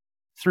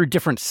through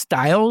different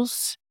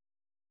styles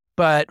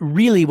But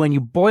really, when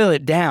you boil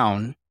it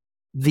down,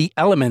 the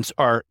elements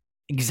are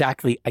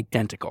exactly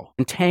identical.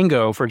 In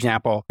tango, for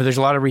example, there's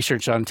a lot of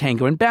research on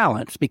tango and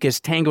balance because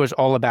tango is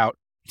all about,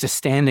 it's a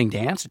standing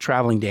dance, a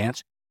traveling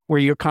dance, where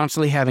you're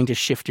constantly having to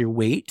shift your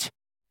weight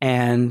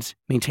and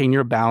maintain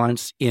your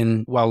balance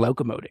while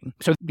locomoting.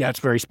 So that's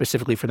very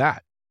specifically for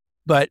that.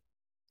 But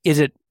is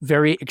it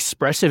very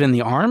expressive in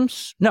the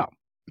arms? No,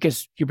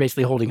 because you're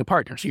basically holding a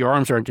partner. So your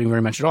arms aren't doing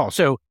very much at all.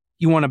 So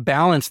you want to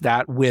balance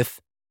that with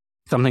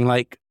something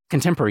like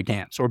contemporary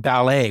dance or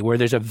ballet, where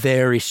there's a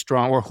very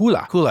strong, or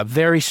hula,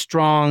 very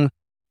strong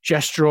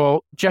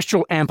gestural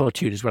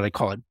amplitude is what I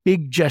call it.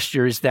 Big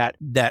gestures that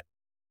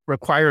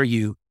require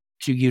you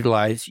to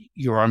utilize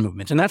your arm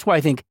movements. And that's why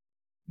I think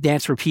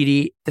dance for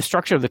PD, the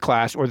structure of the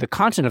class or the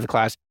content of the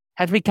class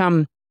has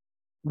become,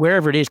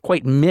 wherever it is,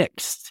 quite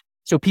mixed.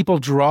 So people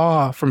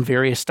draw from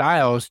various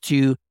styles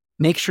to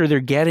make sure they're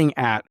getting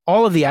at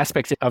all of the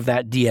aspects of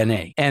that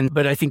DNA.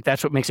 But I think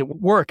that's what makes it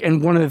work.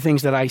 And one of the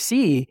things that I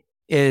see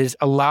is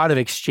a lot of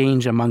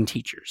exchange among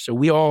teachers. So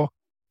we all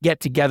get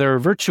together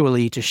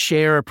virtually to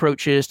share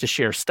approaches, to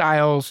share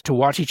styles, to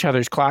watch each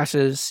other's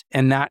classes.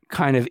 And that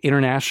kind of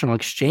international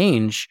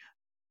exchange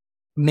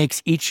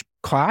makes each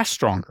class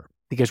stronger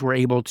because we're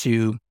able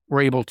to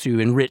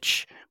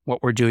enrich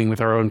what we're doing with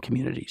our own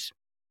communities.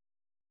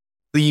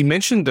 You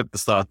mentioned at the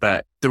start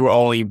that there were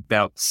only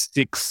about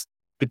 6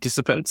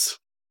 participants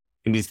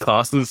in these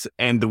classes,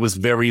 and there was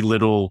very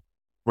little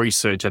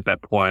research at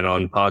that point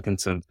on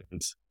Parkinson's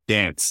and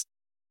dance.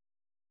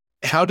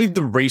 How did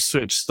the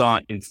research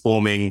start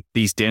informing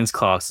these dance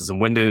classes, and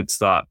when did it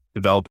start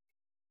developing?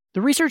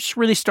 The research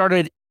really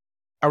started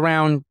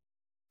around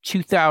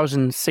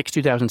 2006,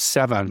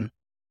 2007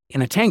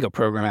 in a tango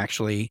program,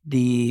 actually.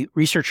 The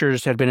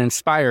researchers had been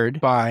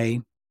inspired by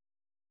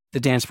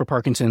the Dance for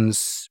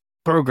Parkinson's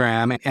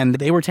program, and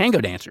they were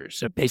tango dancers.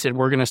 So they said,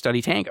 we're going to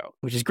study tango,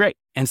 which is great.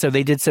 And so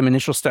they did some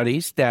initial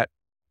studies that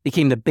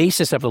became the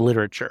basis of the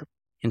literature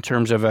in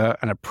terms of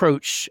an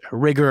approach, a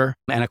rigor,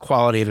 and a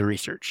quality of the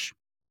research.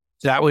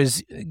 So that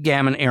was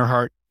Gammon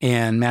Earhart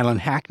and Madeline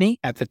Hackney.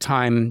 At the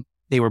time,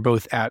 they were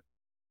both at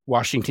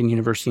Washington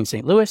University in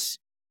St. Louis.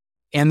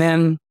 And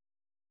then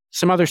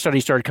some other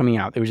studies started coming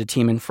out. There was a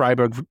team in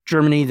Freiburg,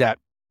 Germany that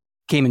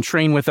came and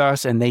trained with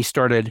us, and they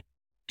started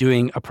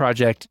doing a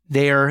project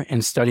there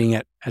and studying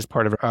it as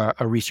part of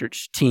a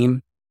research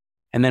team.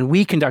 And then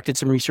we conducted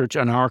some research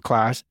on our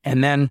class,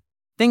 and then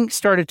things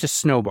started to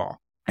snowball.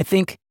 I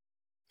think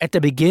at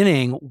the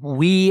beginning,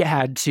 we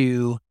had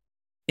to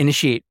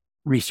initiate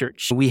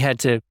research. We had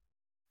to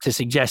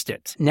suggest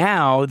it.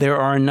 Now, there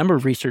are a number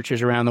of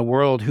researchers around the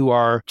world who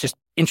are just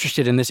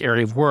interested in this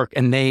area of work,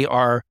 and they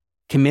are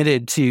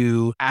committed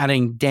to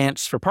adding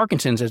dance for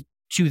Parkinson's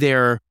to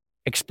their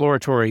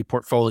exploratory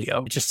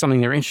portfolio. It's just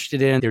something they're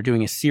interested in. They're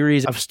doing a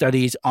series of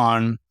studies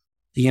on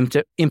the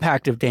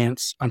impact of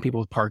dance on people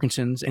with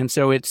Parkinson's. And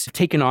so it's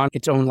taken on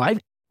its own life.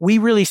 We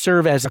really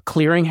serve as a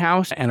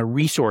clearinghouse and a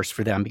resource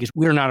for them because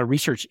we're not a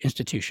research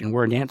institution.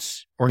 We're a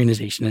dance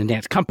organization and a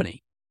dance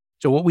company.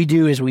 So what we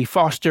do is we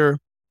foster,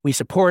 we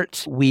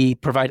support, we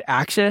provide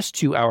access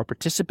to our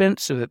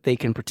participants so that they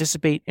can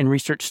participate in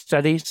research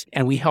studies,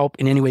 and we help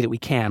in any way that we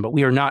can. But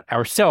we are not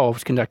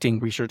ourselves conducting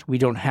research. We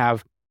don't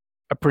have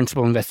a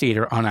principal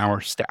investigator on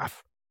our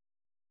staff.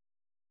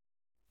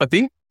 I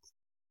think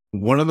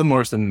one of the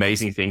most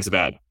amazing things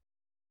about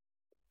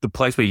the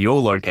place where you're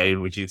located,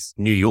 which is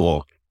New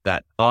York,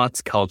 that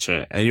arts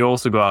culture, and you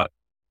also got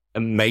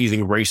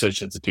amazing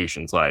research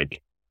institutions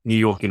like New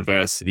York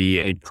University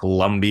and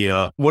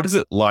Columbia. What is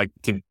it like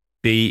to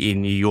be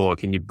in New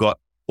York and you've got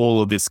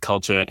all of this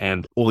culture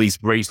and all these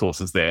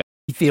resources there?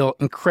 I feel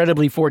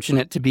incredibly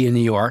fortunate to be in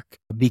New York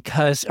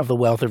because of the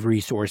wealth of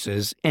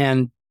resources.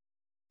 And,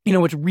 you know,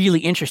 what's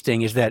really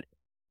interesting is that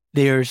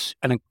there's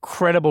an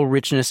incredible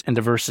richness and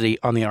diversity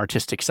on the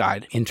artistic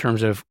side in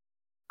terms of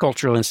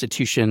cultural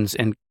institutions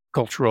and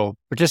cultural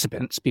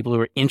participants, people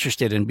who are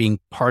interested in being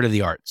part of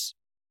the arts.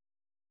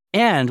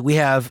 And we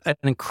have an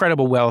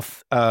incredible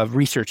wealth of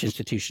research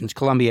institutions,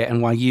 Columbia,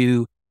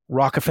 NYU,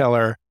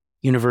 Rockefeller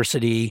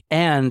University,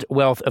 and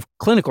wealth of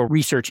clinical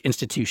research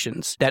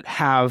institutions that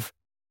have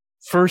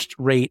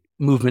first-rate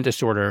movement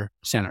disorder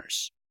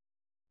centers.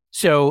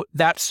 So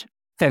that's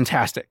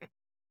fantastic.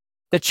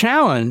 The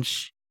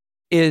challenge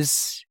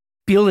is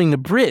building the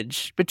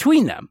bridge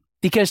between them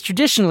because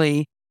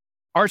traditionally,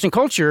 arts and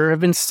culture have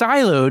been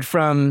siloed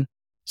from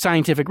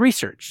scientific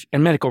research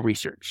and medical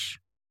research.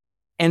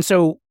 And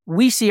so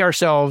we see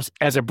ourselves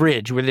as a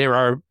bridge where there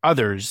are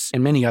others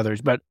and many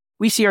others, but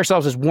we see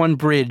ourselves as one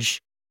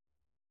bridge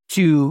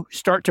to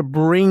start to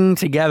bring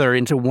together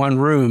into one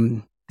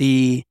room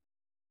the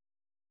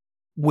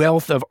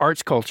wealth of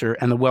arts culture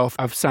and the wealth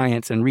of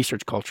science and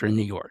research culture in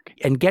New York.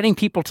 And getting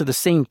people to the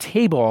same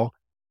table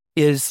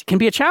can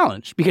be a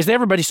challenge because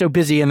everybody's so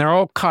busy and they're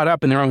all caught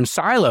up in their own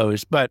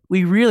silos. But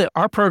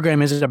our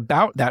program is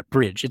about that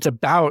bridge. It's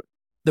about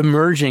the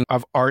merging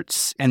of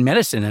arts and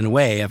medicine in a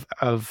way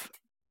of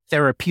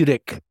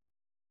therapeutic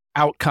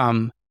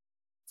outcome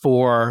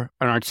for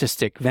an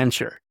artistic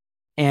venture.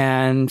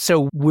 And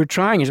so we're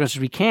trying as much as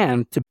we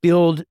can to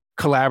build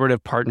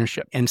collaborative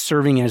partnership and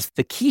serving as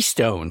the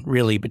keystone,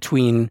 really,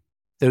 between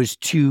those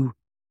two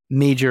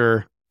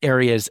major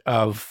areas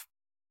of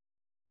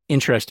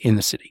interest in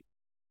the city.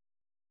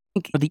 I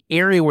think the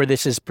area where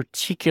this is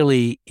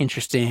particularly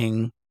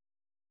interesting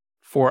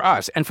for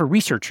us and for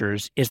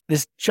researchers is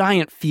this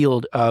giant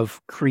field of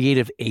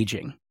creative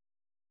aging.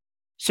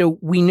 So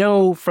we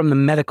know from the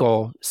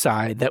medical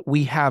side that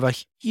we have a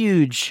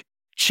huge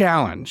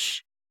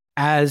challenge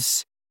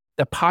as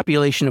the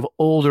population of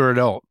older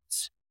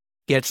adults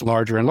gets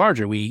larger and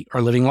larger. We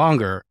are living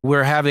longer.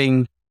 We're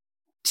having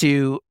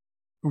to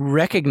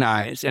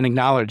recognize and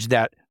acknowledge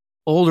that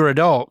older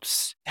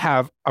adults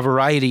have a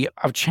variety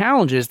of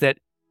challenges that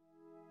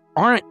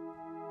aren't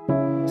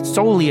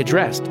solely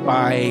addressed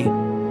by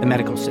the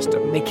medical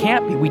system. They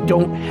can't be. We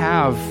don't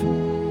have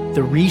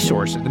the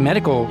resources. The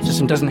medical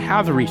system doesn't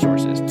have the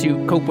resources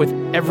to cope with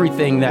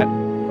everything that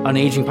an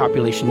aging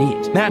population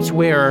needs. That's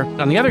where,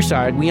 on the other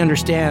side, we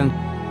understand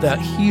the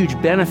huge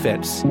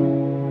benefits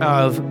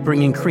of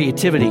bringing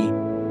creativity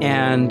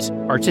and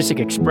artistic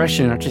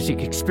expression,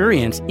 artistic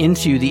experience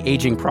into the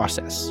aging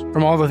process.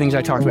 From all the things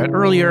I talked about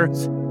earlier,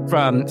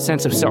 from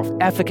sense of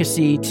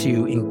self-efficacy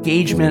to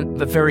engagement,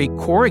 the very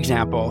core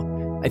example,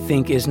 I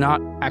think, is not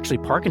actually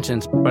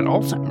Parkinson's, but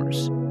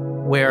Alzheimer's,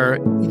 where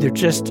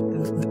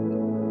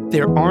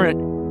there aren't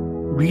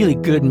really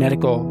good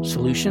medical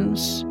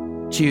solutions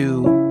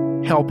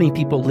to helping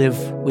people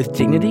live with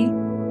dignity.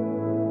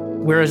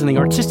 Whereas on the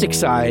artistic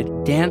side,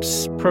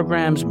 dance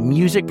programs,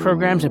 music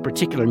programs, in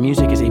particular,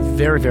 music is a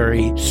very,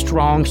 very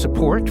strong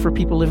support for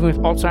people living with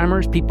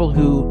Alzheimer's, people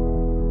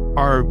who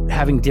are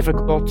having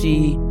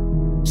difficulty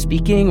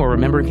speaking or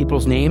remembering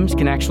people's names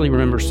can actually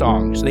remember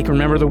songs. They can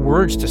remember the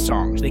words to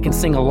songs. They can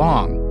sing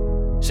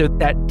along. So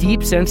that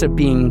deep sense of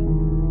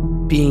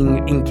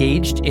being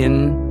engaged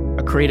in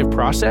a creative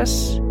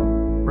process,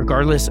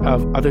 regardless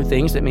of other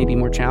things that may be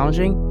more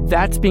challenging,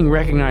 that's being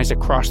recognized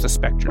across the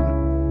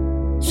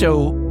spectrum.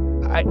 So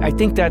I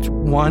think that's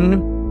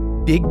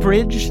one big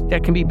bridge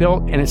that can be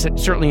built, and it's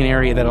certainly an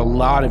area that a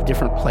lot of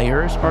different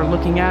players are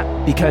looking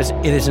at because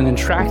it is an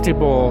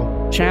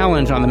intractable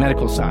challenge on the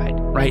medical side,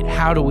 right?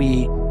 How do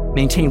we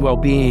maintain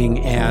well-being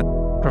and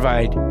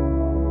provide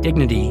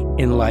dignity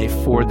in life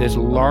for this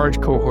large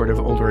cohort of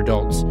older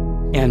adults?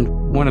 And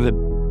one of the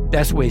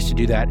best ways to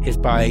do that is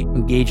by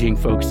engaging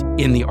folks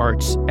in the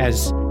arts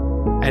as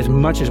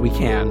much as we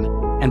can,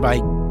 and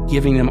by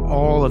giving them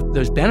all of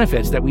those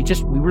benefits that we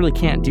really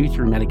can't do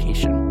through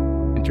medication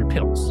and through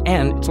pills.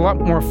 And it's a lot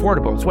more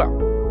affordable as well,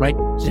 right?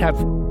 To have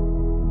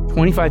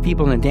 25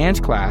 people in a dance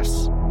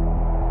class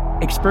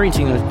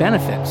experiencing those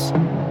benefits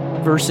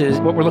versus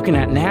what we're looking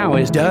at now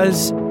is,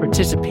 does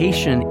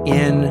participation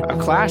in a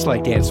class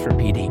like Dance for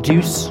PD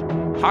reduce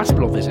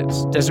hospital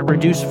visits? Does it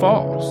reduce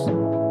falls?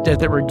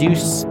 Does it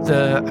reduce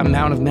the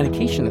amount of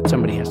medication that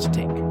somebody has to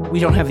take? We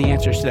don't have the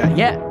answers to that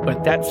yet,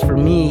 but that's, for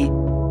me,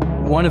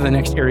 one of the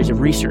next areas of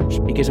research,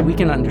 because if we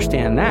can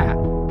understand that,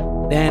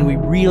 then we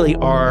really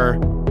are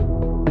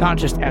not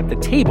just at the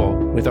table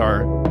with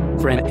our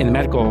friend in the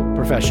medical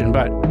profession,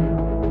 but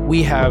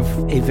we have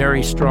a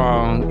very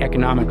strong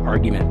economic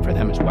argument for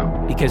them as well,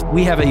 because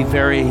we have a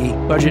very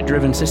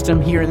budget-driven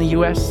system here in the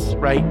U.S.,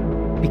 right?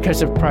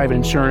 Because of private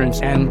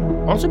insurance and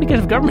also because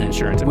of government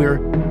insurance. We're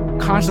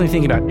constantly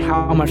thinking about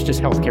how much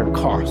does healthcare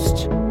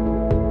cost?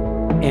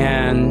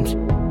 And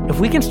if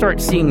we can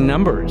start seeing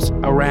numbers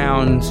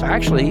around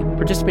actually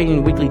participating in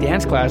a weekly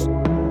dance class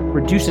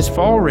reduces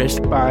fall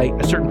risk by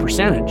a certain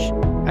percentage,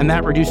 and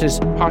that reduces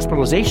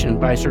hospitalization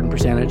by a certain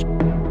percentage,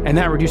 and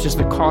that reduces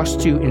the cost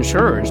to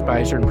insurers by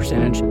a certain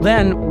percentage,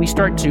 then we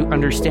start to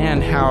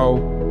understand how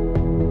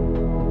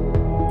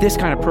this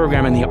kind of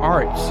program in the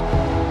arts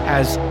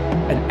has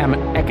an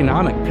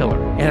economic pillar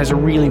and has a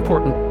really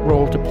important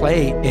role to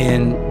play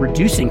in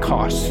reducing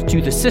costs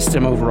to the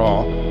system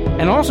overall,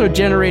 and also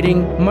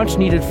generating much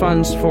needed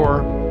funds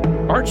for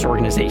arts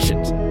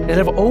organizations that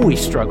have always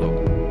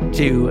struggled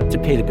to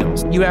pay the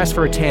bills. You asked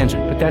for a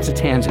tangent, but that's a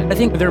tangent. I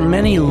think there are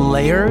many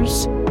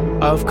layers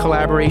of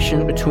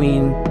collaboration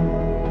between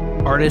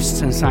artists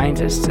and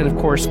scientists, and of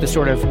course the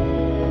sort of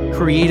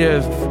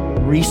creative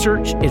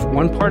research is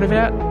one part of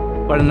that,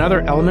 but another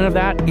element of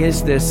that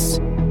is this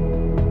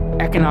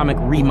economic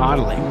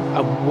remodeling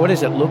of what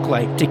does it look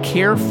like to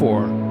care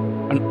for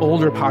an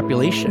older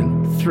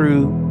population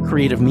through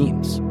creative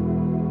means.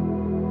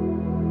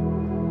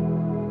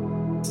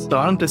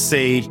 Starting to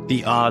see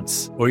the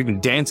arts or even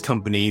dance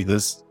companies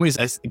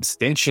as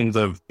extensions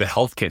of the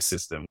healthcare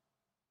system.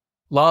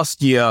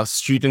 Last year,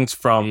 students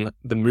from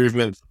the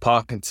Movement for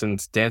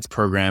Parkinson's dance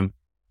program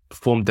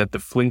performed at the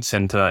Flint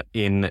Center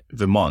in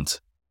Vermont.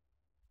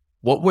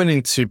 What went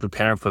into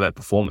preparing for that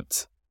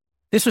performance?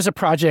 This was a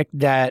project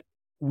that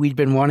we'd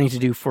been wanting to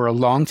do for a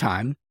long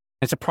time.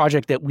 It's a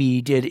project that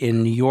we did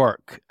in New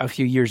York a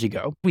few years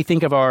ago. We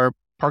think of our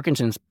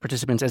Parkinson's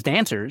participants as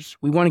dancers.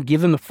 We want to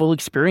give them the full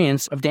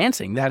experience of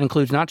dancing. That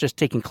includes not just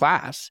taking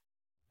class,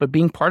 but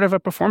being part of a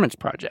performance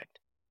project.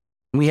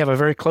 We have a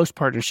very close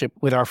partnership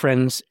with our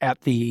friends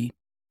at the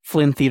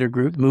Flynn Theater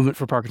Group, the Movement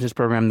for Parkinson's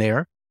program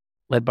there,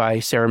 led by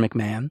Sarah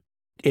McMahon.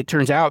 It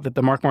turns out that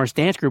the Mark Morris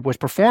Dance Group was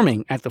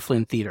performing at the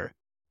Flynn Theater.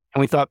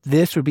 And we thought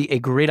this would be a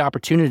great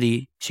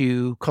opportunity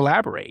to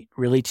collaborate,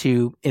 really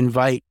to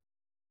invite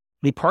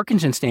the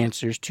Parkinson's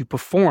dancers to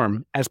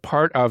perform as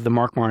part of the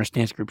Mark Morris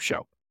Dance Group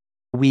show.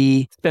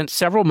 We spent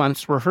several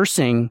months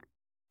rehearsing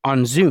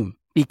on Zoom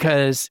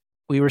because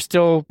we were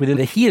still within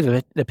the heat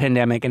of the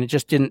pandemic and it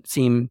just didn't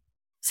seem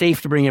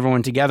safe to bring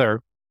everyone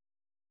together.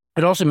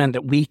 It also meant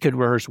that we could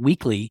rehearse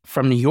weekly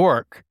from New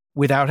York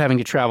without having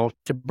to travel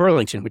to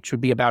Burlington, which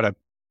would be about a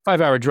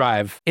 5-hour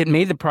drive. It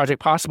made the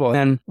project possible.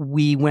 And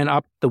we went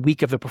up the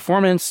week of the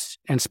performance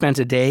and spent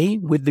a day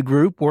with the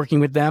group, working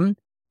with them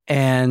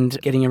and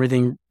getting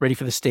everything ready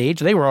for the stage.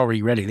 They were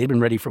already ready. They'd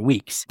been ready for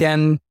weeks.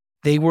 Then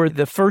they were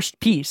the first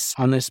piece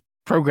on this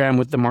program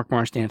with the Mark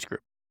Morris Dance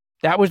Group.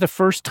 That was the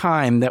first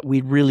time that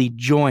we really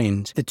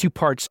joined the two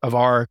parts of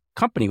our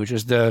company, which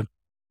was the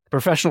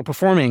professional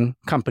performing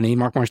company,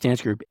 Mark Morris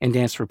Dance Group, and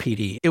Dance for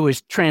PD. It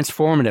was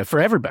transformative for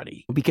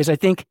everybody because I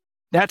think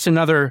that's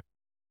another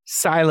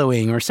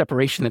siloing or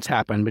separation that's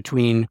happened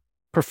between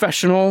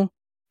professional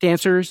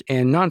dancers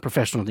and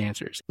non-professional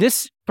dancers.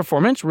 This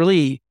performance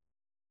really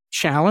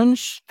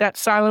challenged that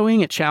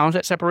siloing. It challenged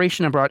that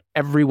separation and brought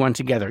everyone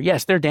together.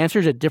 Yes, they're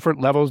dancers at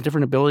different levels,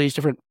 different abilities,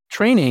 different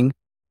training,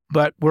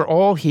 but we're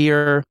all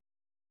here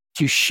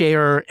to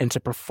share and to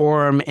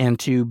perform and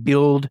to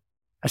build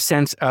a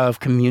sense of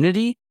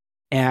community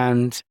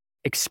and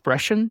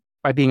expression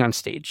by being on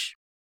stage.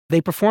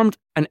 They performed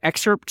an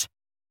excerpt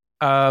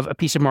of a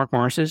piece of Mark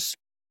Morris's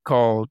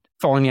called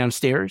Falling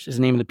Downstairs is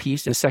the name of the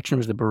piece. And the section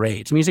was the Beret.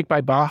 It's music by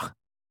Bach.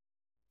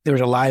 There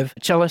was a live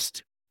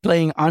cellist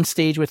playing on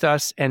stage with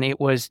us, and it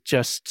was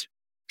just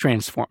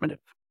transformative.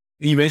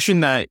 You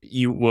mentioned that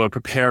you were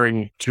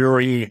preparing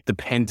during the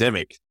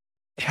pandemic.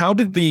 How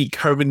did the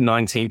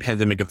COVID-19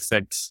 pandemic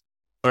affect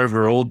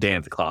overall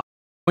dance class?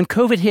 When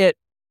COVID hit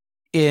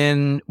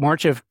in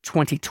March of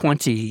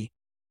 2020,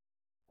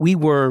 we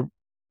were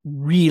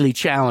really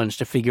challenged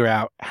to figure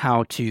out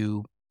how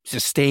to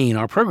sustain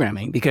our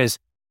programming because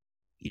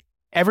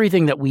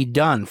everything that we'd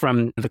done,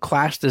 from the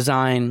class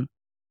design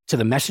to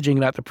the messaging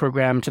about the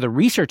program to the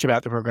research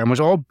about the program,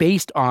 was all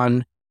based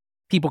on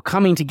people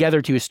coming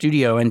together to a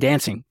studio and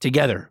dancing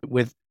together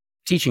with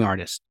teaching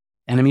artists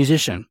and a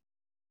musician.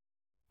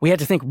 We had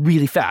to think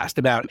really fast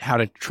about how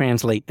to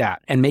translate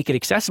that and make it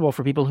accessible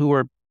for people who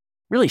were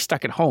really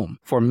stuck at home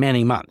for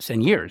many months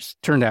and years.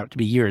 Turned out to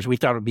be years. We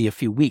thought it would be a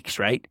few weeks,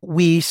 right?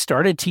 We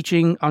started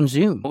teaching on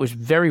Zoom. It was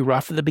very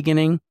rough at the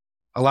beginning.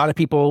 A lot of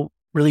people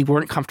really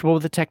weren't comfortable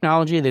with the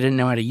technology. They didn't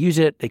know how to use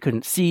it. They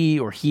couldn't see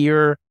or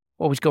hear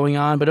what was going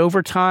on. But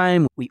over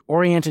time, we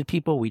oriented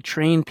people, we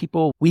trained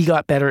people, we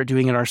got better at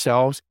doing it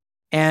ourselves.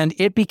 And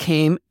it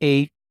became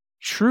a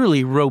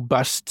truly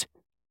robust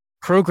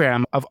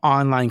program of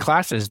online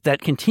classes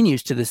that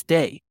continues to this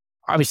day.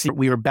 Obviously,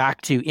 we are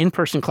back to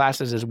in-person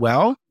classes as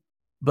well,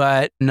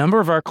 but a number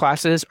of our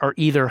classes are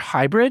either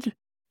hybrid,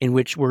 in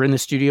which we're in the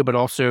studio but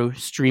also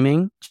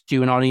streaming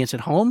to an audience at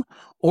home,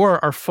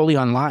 or are fully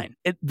online.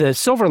 The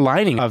silver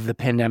lining of the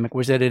pandemic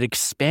was that it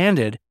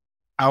expanded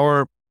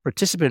our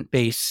participant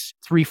base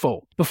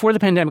threefold. Before the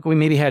pandemic, we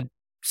maybe had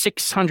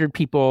 600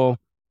 people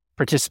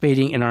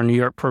participating in our New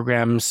York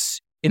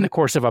programs in the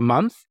course of a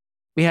month.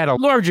 We had a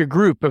larger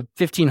group of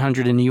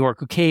 1,500 in New York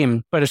who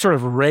came, but a sort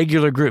of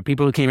regular group,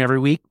 people who came every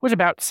week, was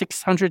about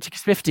 600,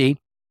 650.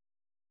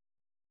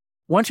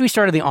 Once we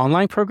started the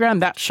online program,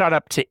 that shot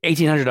up to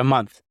 1,800 a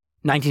month,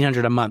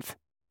 1,900 a month,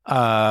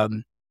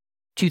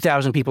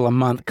 2,000 people a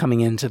month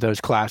coming into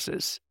those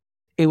classes.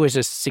 It was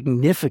a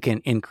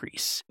significant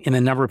increase in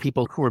the number of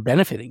people who were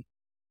benefiting.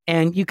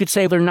 And you could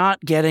say they're not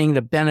getting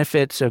the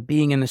benefits of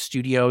being in the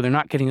studio. They're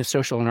not getting the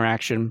social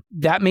interaction.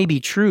 That may be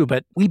true,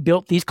 but we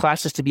built these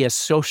classes to be as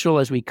social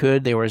as we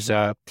could. There was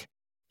a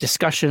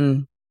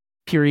discussion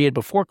period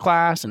before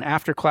class and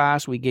after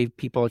class. We gave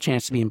people a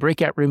chance to be in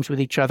breakout rooms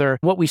with each other.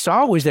 What we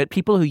saw was that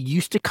people who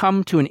used to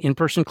come to an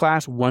in-person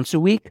class once a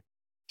week,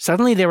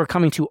 suddenly they were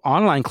coming to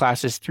online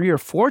classes 3 or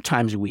 4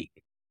 times a week.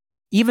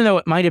 Even though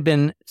it might have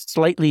been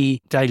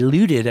slightly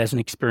diluted as an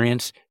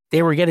experience,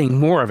 they were getting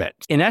more of it.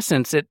 In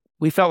essence,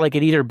 we felt like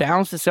it either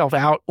balanced itself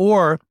out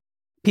or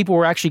people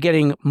were actually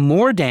getting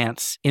more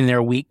dance in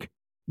their week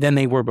than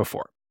they were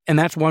before. And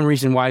that's one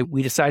reason why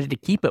we decided to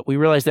keep it. We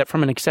realized that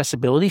from an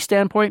accessibility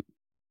standpoint,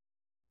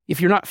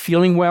 if you're not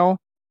feeling well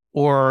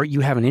or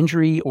you have an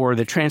injury or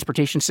the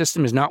transportation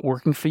system is not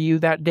working for you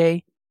that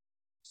day,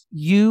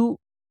 you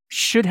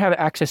should have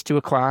access to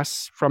a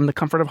class from the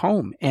comfort of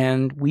home.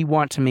 And we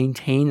want to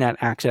maintain that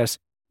access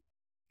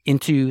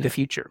into the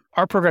future.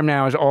 Our program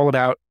now is all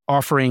about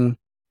offering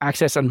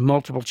access on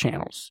multiple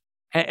channels.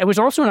 It was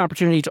also an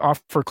opportunity to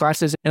offer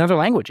classes in other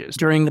languages.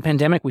 During the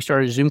pandemic, we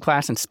started a Zoom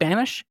class in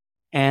Spanish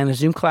and a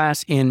Zoom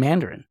class in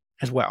Mandarin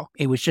as well.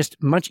 It was just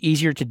much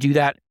easier to do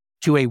that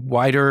to a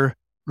wider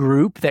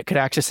group that could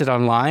access it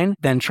online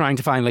than trying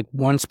to find like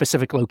one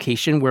specific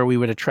location where we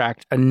would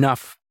attract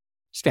enough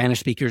Spanish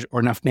speakers or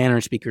enough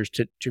Mandarin speakers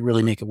to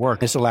really make it work.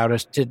 This allowed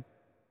us to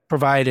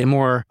provide a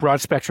more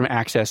broad spectrum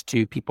access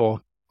to people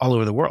all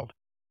over the world.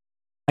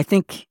 I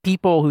think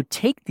people who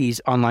take these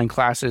online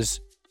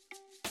classes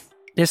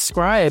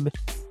describe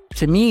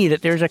to me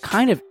that there's a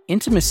kind of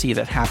intimacy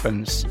that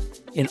happens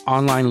in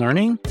online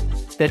learning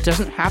that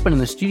doesn't happen in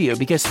the studio,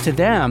 because to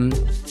them,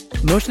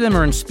 most of them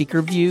are in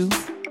speaker view.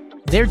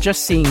 They're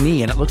just seeing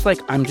me, and it looks like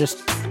I'm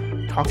just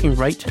talking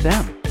right to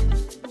them.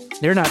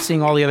 They're not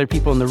seeing all the other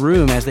people in the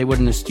room as they would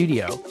in the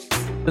studio.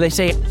 But they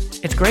say,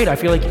 it's great, I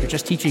feel like you're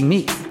just teaching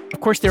me. Of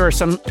course, there are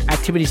some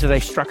activities that I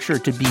structure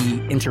to be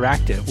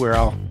interactive, where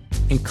I'll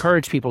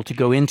encourage people to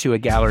go into a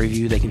gallery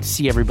view. They can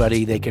see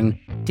everybody, they can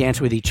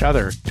dance with each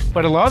other.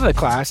 But a lot of the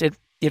class,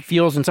 it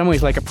feels in some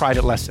ways like a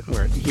private lesson,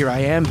 where here I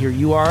am, here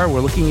you are,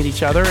 we're looking at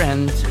each other,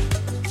 and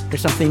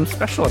there's something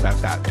special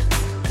about that.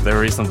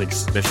 There is something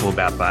special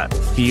about that.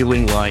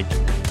 Feeling like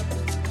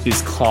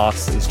this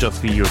class is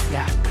just for you.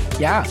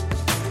 Yeah.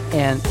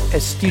 And a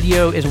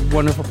studio is a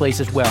wonderful place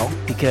as well,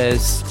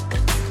 because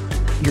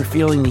you're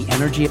feeling the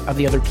energy of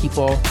the other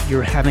people.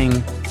 You're having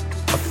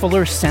a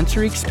fuller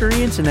sensory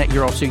experience in that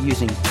you're also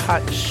using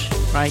touch,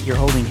 right? You're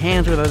holding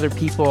hands with other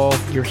people.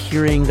 You're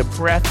hearing the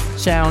breath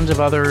sounds of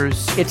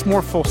others. It's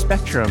more full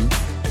spectrum,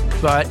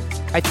 but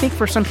I think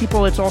for some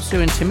people it's also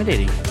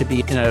intimidating to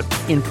be in an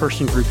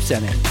in-person group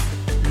setting.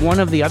 One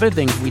of the other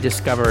things we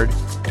discovered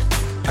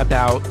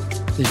about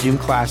the Zoom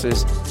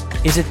classes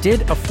is it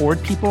did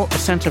afford people a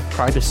sense of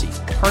privacy.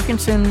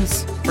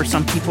 Parkinson's, for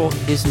some people,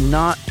 is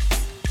not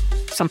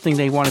something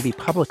they want to be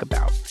public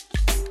about.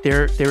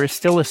 There is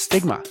still a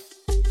stigma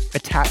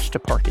attached to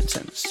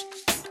Parkinson's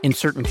in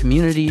certain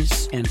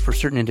communities and for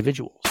certain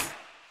individuals.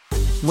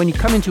 When you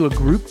come into a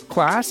group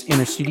class in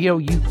a studio,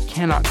 you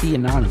cannot be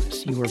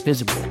anonymous. You are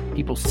visible.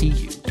 People see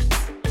you.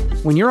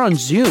 When you're on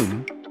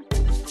Zoom,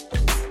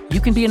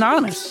 you can be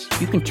anonymous.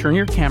 You can turn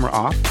your camera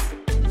off.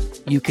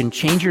 You can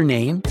change your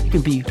name. You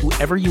can be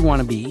whoever you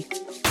want to be.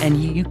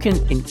 And you can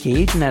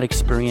engage in that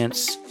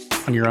experience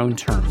on your own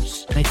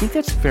terms. And I think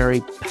that's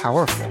very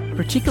powerful,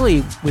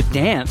 particularly with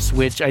dance,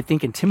 which I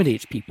think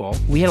intimidates people.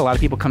 We had a lot of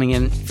people coming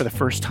in for the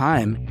first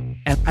time,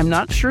 and I'm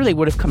not sure they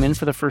would have come in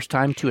for the first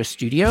time to a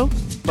studio,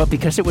 but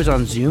because it was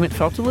on Zoom, it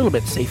felt a little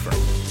bit safer.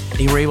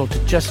 They were able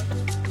to just,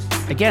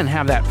 again,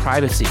 have that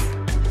privacy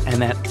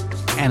and that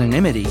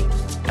anonymity,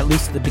 at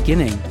least at the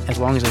beginning, as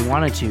long as they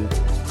wanted to.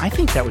 I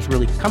think that was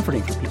really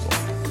comforting for people.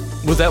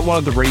 Was that one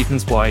of the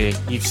reasons why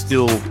you've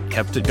still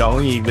kept it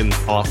going even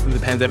after the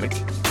pandemic?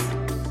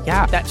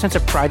 Yeah, that sense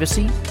of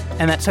privacy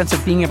and that sense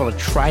of being able to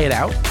try it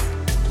out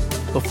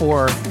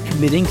before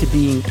committing to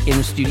being in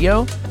the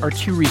studio are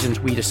two reasons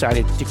we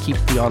decided to keep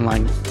the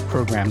online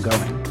program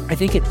going. I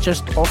think it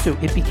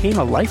became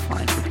a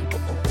lifeline for people.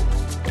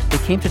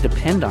 They came to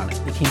depend on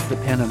it. They came to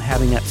depend on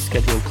having that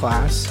scheduled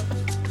class,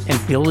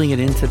 and building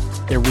it into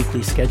their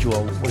weekly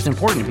schedule was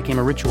important. It became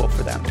a ritual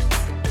for them.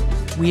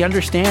 We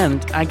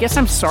understand. I guess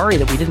I'm sorry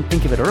that we didn't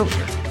think of it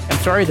earlier. I'm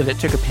sorry that it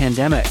took a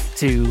pandemic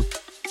to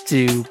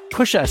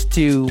push us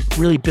to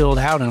really build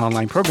out an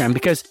online program,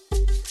 because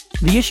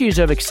the issues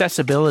of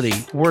accessibility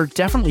were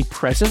definitely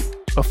present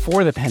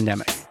before the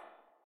pandemic,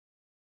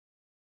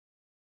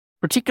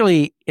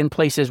 particularly in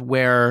places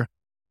where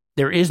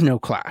there is no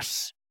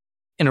class,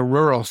 in a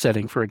rural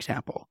setting, for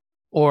example,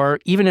 or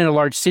even in a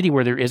large city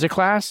where there is a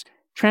class.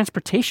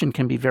 Transportation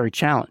can be very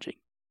challenging.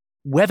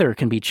 Weather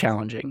can be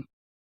challenging.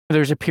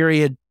 There's a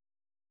period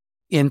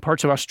in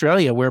parts of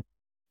Australia where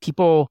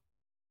people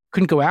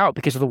couldn't go out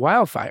because of the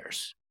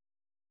wildfires.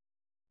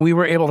 We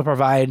were able to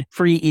provide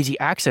free, easy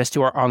access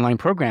to our online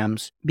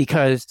programs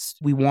because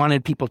we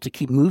wanted people to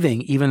keep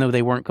moving, even though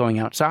they weren't going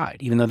outside,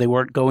 even though they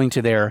weren't going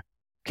to their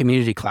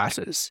community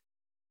classes.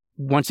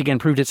 Once again,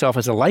 proved itself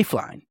as a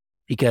lifeline,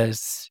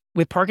 because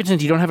with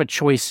Parkinson's, you don't have a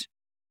choice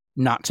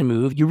not to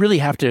move. You really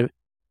have to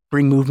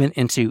bring movement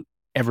into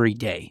every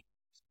day.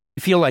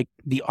 I feel like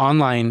the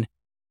online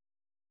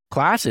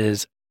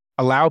classes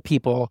allow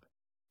people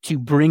to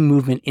bring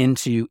movement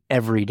into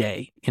every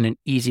day in an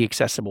easy,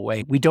 accessible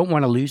way. We don't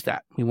want to lose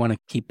that. We want to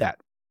keep that.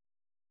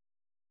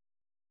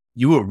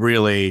 You were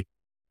really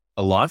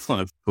a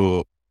lifeline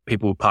for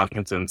people with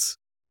Parkinson's,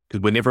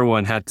 because when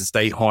everyone had to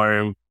stay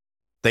home,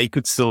 they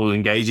could still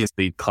engage in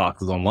these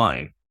classes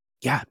online.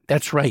 Yeah,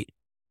 that's right.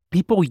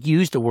 People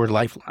used the word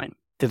lifeline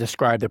to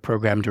describe the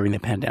program during the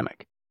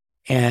pandemic.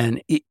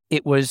 And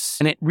it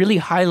really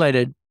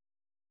highlighted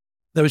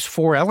those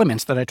four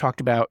elements that I talked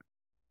about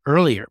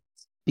earlier,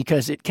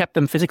 because it kept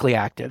them physically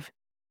active.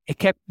 It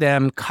kept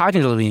them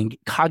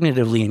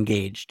cognitively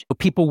engaged.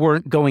 People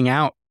weren't going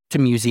out to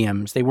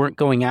museums. They weren't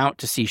going out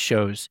to see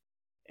shows.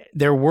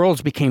 Their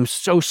worlds became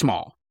so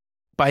small.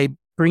 By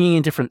bringing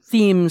in different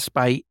themes,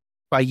 by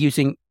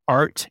using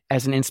art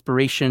as an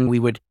inspiration, we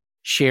would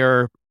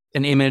share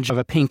an image of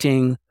a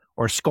painting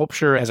or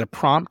sculpture as a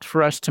prompt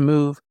for us to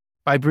move.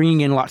 By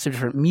bringing in lots of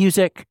different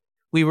music,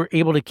 we were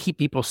able to keep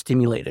people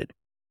stimulated.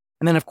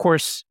 And then, of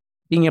course,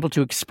 being able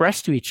to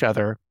express to each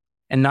other,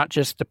 and not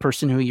just the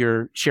person who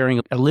you're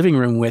sharing a living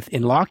room with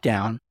in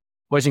lockdown,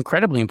 was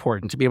incredibly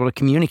important, to be able to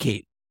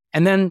communicate.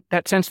 And then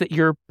that sense that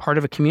you're part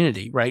of a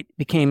community, right,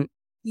 became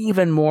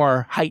even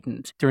more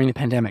heightened during the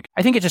pandemic.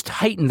 I think it just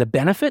heightened the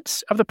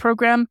benefits of the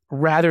program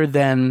rather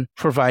than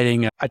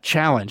providing a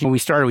challenge. When we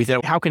started, we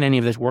said, how can any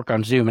of this work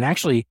on Zoom? And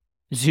actually,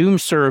 Zoom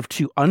served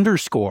to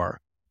underscore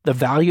the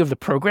value of the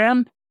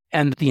program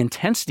and the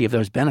intensity of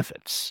those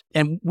benefits.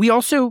 And we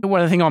also,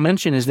 one other thing I'll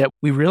mention is that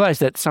we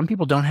realized that some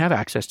people don't have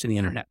access to the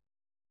internet.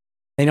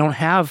 They don't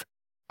have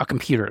a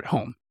computer at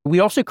home. We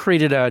also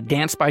created a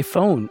dance by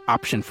phone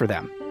option for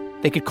them.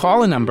 They could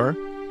call a number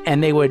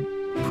and they would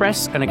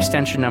press an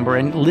extension number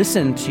and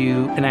listen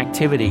to an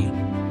activity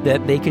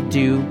that they could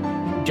do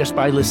just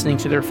by listening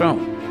to their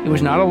phone. It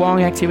was not a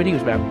long activity. It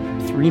was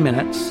about 3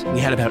 minutes.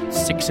 We had about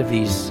six of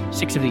these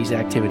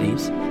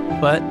activities,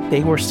 but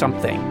they were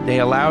something. They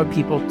allowed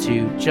people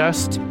to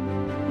just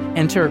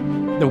enter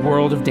the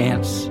world of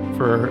dance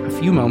for a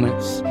few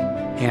moments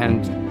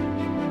and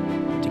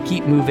to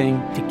keep moving,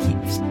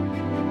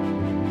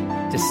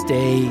 to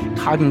stay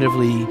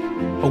cognitively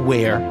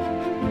aware.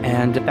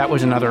 And that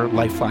was another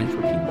lifeline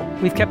for people.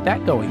 We've kept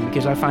that going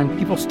because I find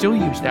people still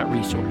use that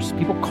resource.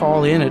 People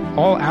call in at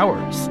all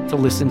hours to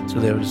listen to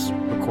those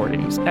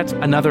recordings. That's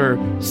another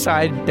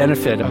side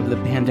benefit of the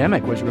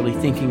pandemic, was really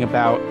thinking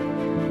about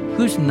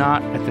who's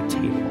not at the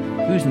table,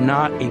 who's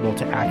not able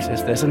to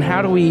access this, and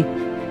how do we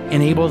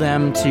enable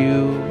them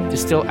to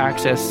still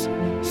access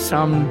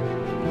some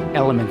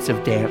elements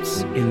of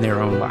dance in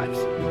their own lives.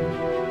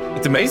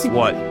 It's amazing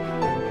what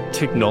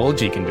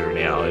technology can do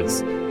now.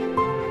 It's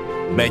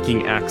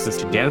making access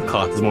to dance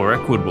classes more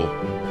equitable.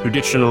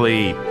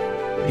 Traditionally,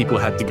 people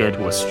had to go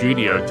to a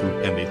studio to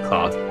attend these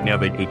classes. Now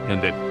they can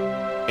attend it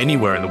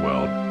anywhere in the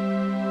world.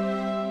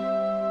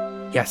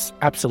 Yes,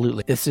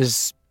 absolutely. This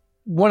is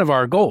one of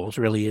our goals,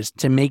 really, is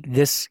to make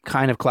this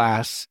kind of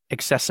class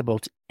accessible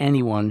to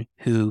anyone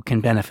who can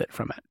benefit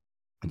from it.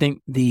 I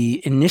think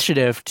the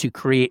initiative to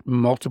create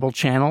multiple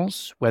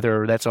channels,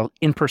 whether that's an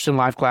in-person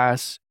live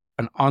class,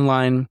 an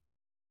online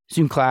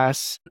Zoom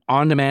class,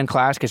 on-demand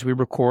class, because we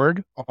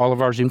record all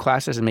of our Zoom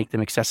classes and make them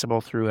accessible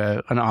through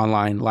an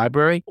online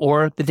library,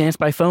 or the dance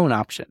by phone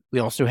option. We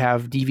also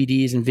have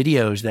DVDs and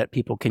videos that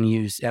people can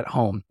use at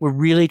home. We're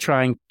really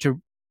trying to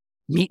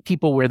meet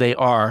people where they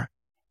are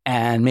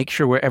and make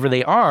sure wherever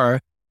they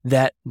are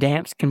that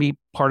dance can be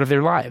part of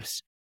their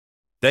lives.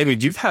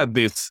 David, you've had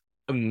this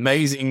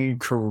amazing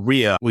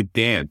career with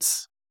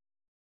dance.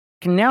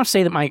 I can now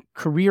say that my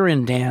career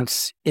in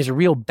dance is a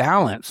real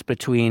balance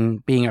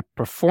between being a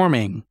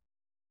performing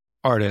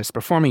artist,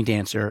 performing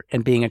dancer,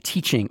 and being a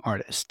teaching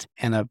artist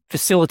and a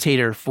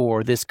facilitator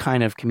for this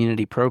kind of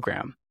community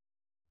program.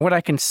 What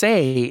I can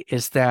say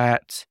is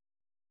that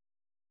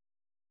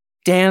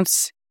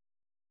dance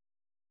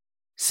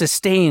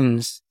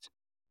sustains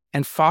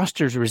and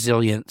fosters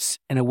resilience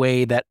in a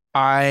way that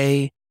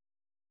I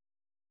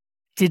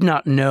did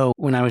not know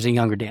when I was a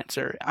younger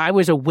dancer. I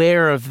was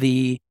aware of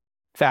the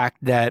fact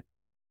that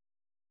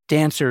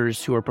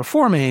dancers who are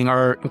performing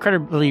are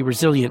incredibly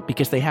resilient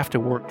because they have to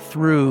work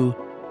through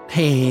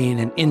pain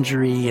and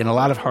injury and a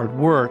lot of hard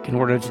work in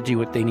order to do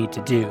what they need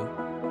to do.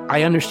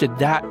 I understood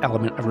that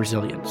element of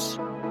resilience.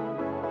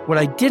 What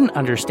I didn't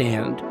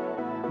understand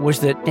was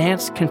that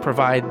dance can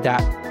provide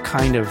that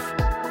kind of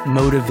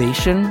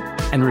motivation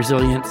and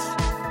resilience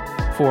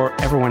for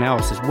everyone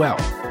else as well,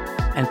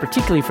 and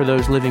particularly for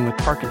those living with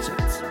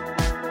Parkinson's.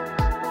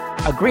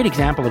 A great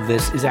example of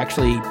this is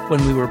actually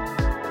when we were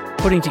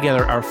putting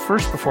together our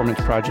first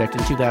performance project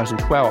in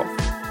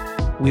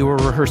 2012. We were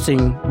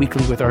rehearsing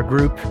weekly with our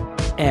group,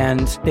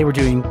 and they were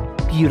doing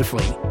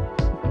beautifully.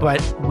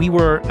 But we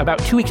were, about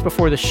 2 weeks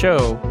before the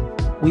show,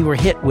 we were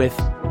hit with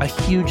a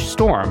huge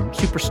storm,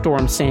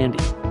 Superstorm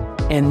Sandy.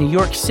 And New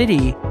York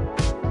City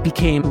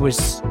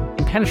was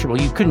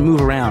impenetrable. You couldn't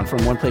move around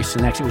from one place to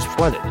the next. It was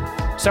flooded.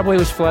 Subway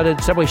was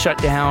flooded, subway shut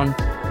down,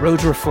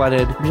 roads were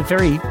flooded. It was a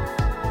very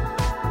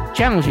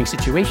challenging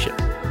situation.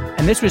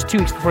 And this was 2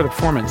 weeks before the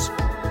performance.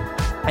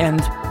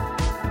 And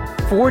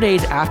 4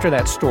 days after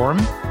that storm,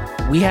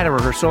 we had a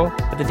rehearsal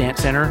at the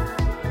dance center,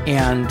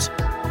 and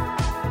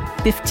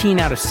 15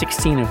 out of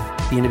 16 of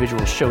the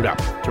individuals showed up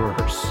to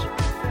rehearse.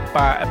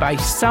 By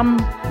some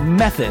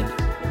method,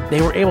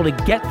 they were able to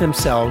get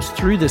themselves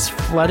through this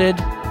flooded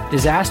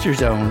disaster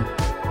zone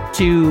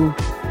to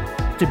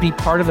be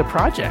part of the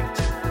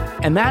project.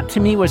 And that to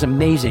me was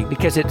amazing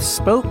because it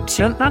spoke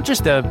to not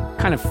just the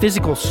kind of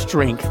physical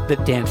strength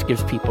that dance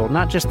gives people,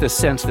 not just the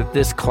sense that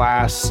this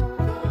class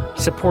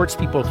supports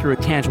people through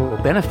tangible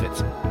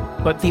benefits,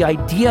 but the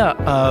idea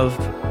of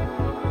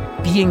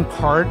being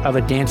part of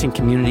a dancing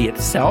community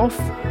itself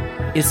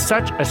is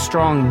such a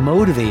strong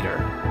motivator,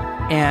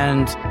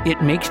 and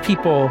it makes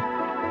people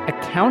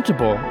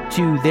accountable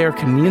to their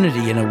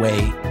community in a way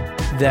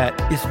that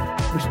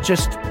was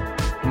just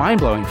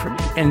mind-blowing for me.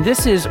 And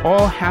this is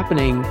all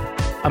happening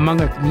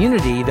among a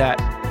community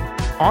that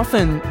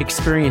often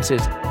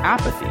experiences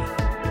apathy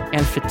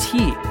and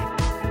fatigue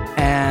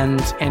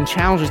and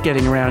challenges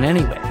getting around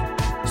anyway.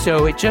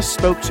 So it just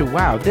spoke to,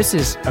 wow, dance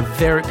is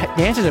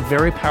a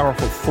very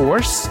powerful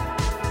force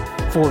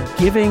for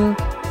giving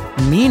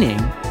meaning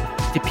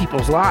to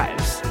people's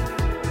lives.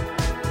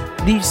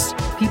 These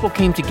people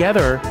came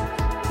together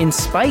in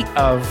spite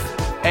of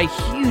a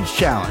huge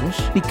challenge,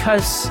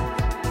 because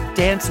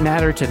dance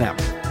mattered to them.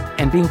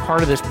 And being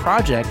part of this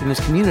project and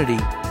this community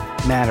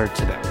mattered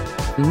to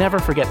them. Never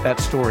forget that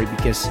story,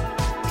 because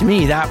to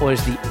me, that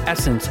was the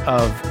essence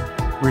of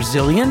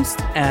resilience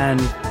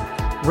and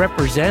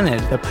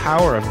represented the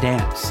power of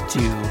dance to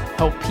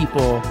help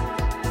people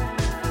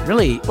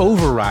really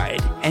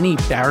override any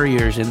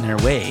barriers in their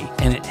way.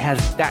 And it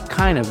has that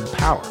kind of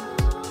power.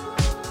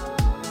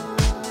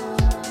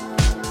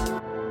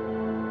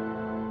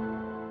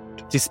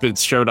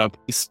 Participants showed up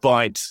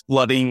despite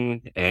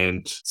flooding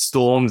and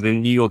storms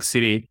in New York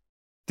City.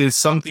 There's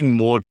something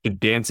more to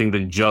dancing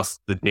than just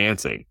the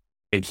dancing.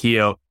 And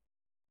here,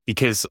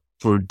 because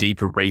for a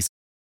deeper reason.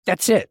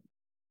 That's it.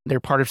 They're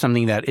part of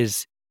something that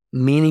is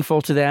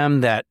meaningful to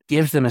them, that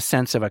gives them a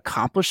sense of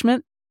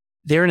accomplishment.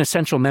 They're an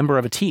essential member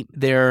of a team.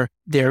 They're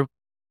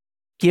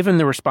given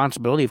the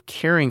responsibility of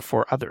caring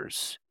for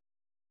others.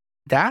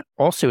 That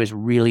also is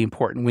really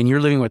important. When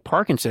you're living with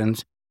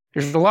Parkinson's,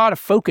 there's a lot of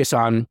focus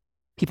on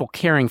people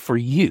caring for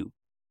you.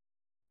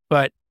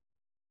 But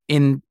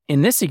in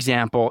this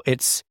example,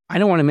 it's, I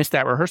don't want to miss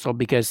that rehearsal,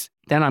 because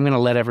then I'm going to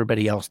let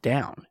everybody else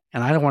down.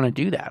 And I don't want to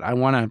do that. I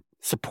want to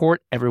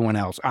support everyone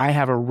else. I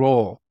have a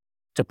role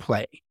to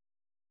play.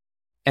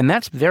 And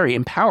that's very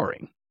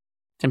empowering.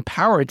 It's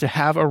empowered to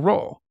have a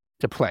role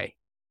to play.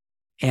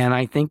 And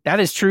I think that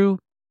is true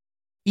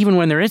even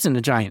when there isn't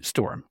a giant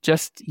storm.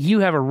 Just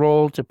you have a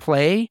role to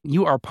play.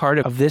 You are part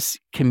of this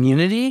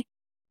community.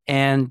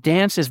 And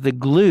dance is the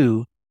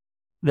glue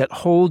that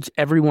holds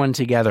everyone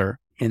together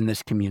in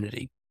this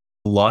community.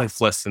 Life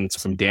lessons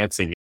from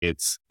dancing,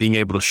 it's being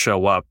able to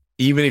show up,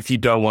 even if you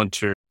don't want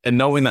to, and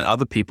knowing that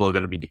other people are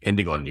going to be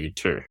depending on you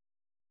too.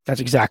 That's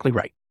exactly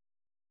right.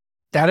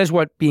 That is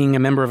what being a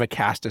member of a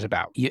cast is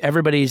about.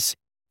 Everybody's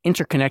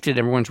interconnected.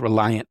 Everyone's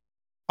reliant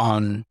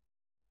on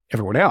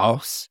everyone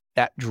else.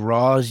 That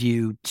draws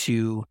you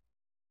to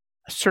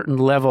a certain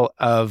level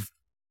of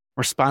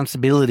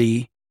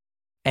responsibility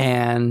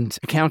and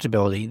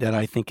accountability that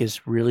I think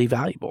is really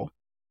valuable.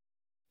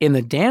 In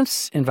the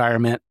dance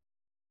environment,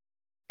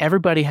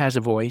 everybody has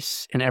a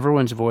voice, and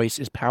everyone's voice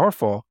is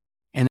powerful,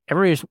 and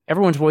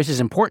everyone's voice is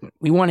important.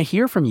 We want to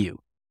hear from you.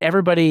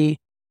 Everybody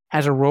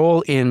has a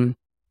role in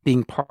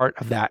being part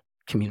of that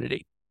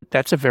community.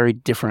 That's a very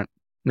different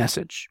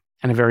message,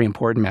 and a very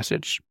important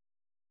message.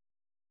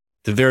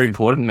 The very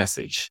important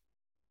message.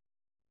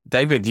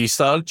 David, you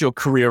started your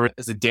career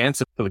as a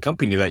dancer for the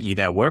company that you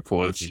now work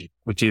for,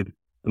 which is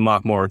the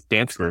Mark Morris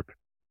Dance Group.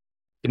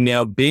 And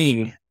now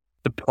being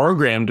the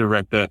program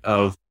director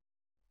of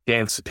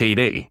Dance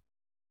PD.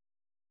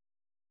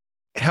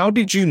 How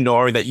did you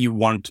know that you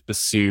wanted to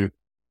pursue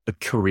a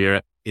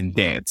career in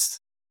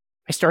dance?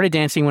 I started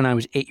dancing when I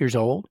was 8 years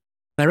old.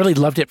 I really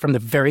loved it from the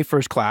very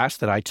first class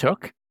that I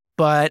took.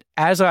 But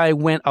as I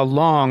went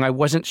along, I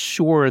wasn't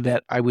sure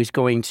that I was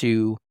going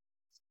to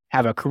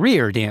have a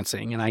career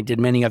dancing. And I did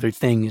many other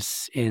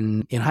things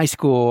in high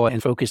school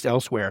and focused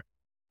elsewhere.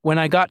 When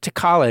I got to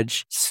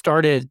college,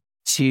 started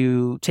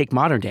to take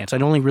modern dance.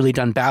 I'd only really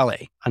done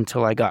ballet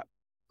until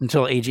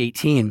age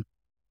 18.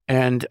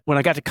 And when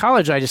I got to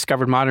college, I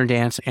discovered modern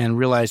dance and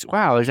realized,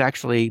 wow,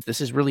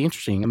 this is really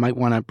interesting. I might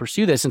want to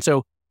pursue this. And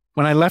so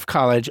when I left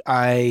college,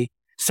 I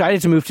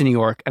decided to move to New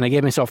York, and I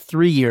gave myself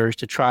 3 years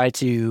to try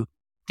to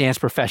dance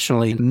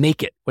professionally and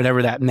make it,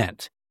 whatever that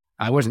meant.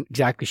 I wasn't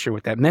exactly sure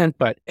what that meant,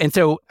 and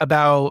so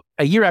about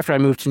a year after I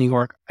moved to New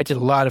York, I did a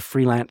lot of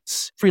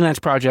freelance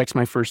projects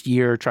my first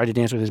year, tried to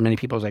dance with as many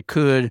people as I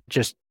could,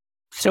 just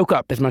soak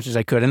up as much as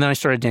I could. And then I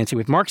started dancing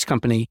with Mark's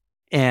company,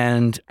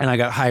 and I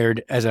got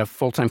hired as a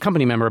full-time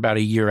company member about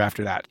a year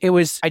after that.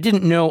 I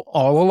didn't know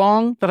all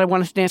along that I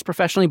wanted to dance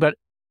professionally, but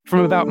from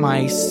about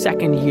my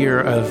second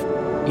year of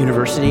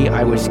university,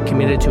 I was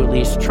committed to at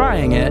least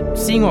trying it,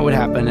 seeing what would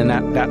happen, and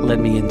that led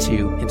me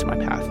into my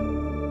path.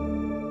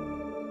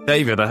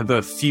 David, I have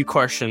a few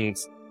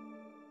questions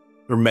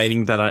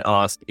remaining that I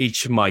ask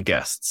each of my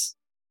guests.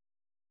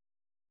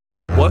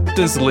 What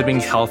does living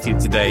healthier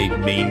today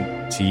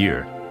mean to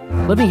you?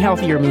 Living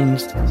healthier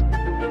means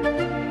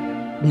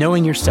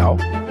knowing yourself,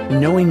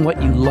 knowing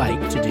what you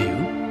like to do,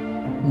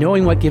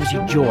 knowing what gives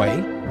you joy,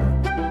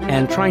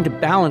 and trying to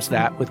balance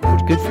that with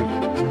what's good for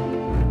you.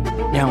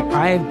 Now,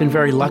 I've been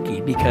very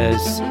lucky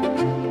because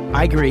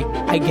I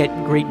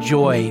get great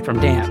joy from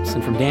dance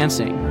and from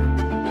dancing,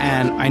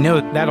 and I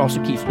know that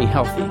also keeps me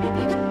healthy.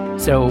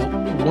 So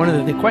one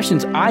of the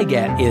questions I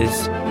get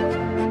is,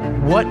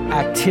 what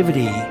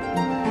activity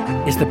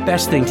is the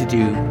best thing to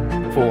do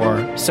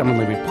for someone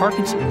living with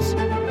Parkinson's?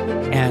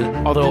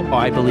 And although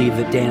I believe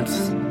that dance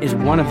is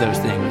one of those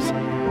things,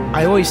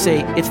 I always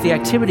say it's the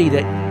activity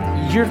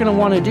that you're going to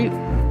want to do,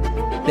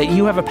 that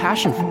you have a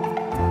passion for.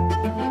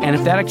 And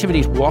if that activity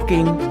is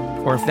walking,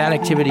 or if that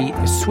activity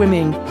is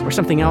swimming or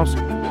something else,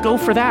 go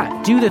for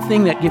that. Do the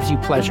thing that gives you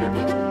pleasure.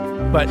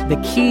 But the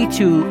key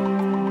to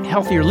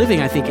healthier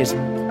living, I think, is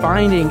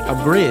finding a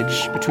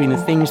bridge between the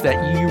things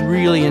that you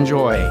really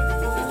enjoy,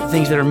 the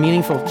things that are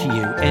meaningful to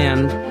you,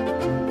 and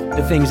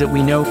the things that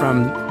we know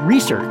from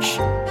research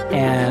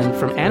and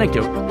from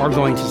anecdote are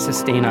going to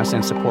sustain us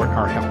and support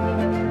our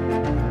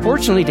health.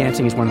 Fortunately,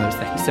 dancing is one of those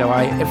things. So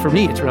for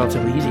me, it's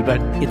relatively easy,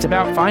 but it's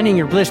about finding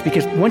your bliss,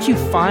 because once you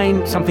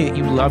find something that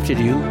you love to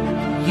do,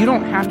 you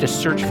don't have to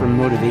search for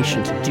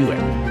motivation to do it.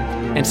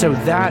 And so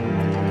that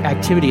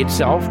activity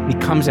itself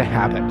becomes a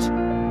habit.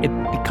 It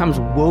becomes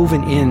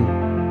woven in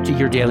to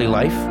your daily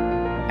life,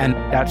 and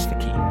that's the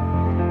key.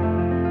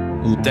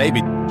 Well,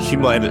 David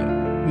accumulated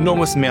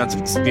enormous amounts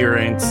of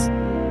experience,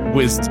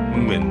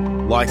 wisdom,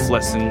 and life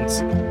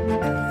lessons.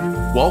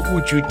 What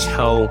would you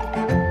tell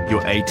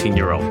your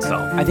 18-year-old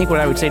self? I think what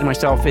I would say to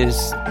myself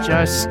is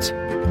just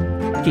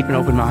keep an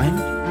open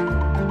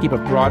mind, keep a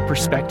broad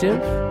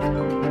perspective,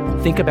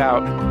 think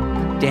about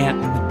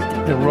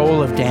the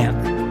role of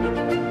dance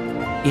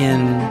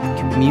in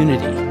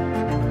community,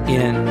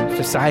 in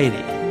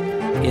society,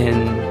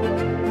 in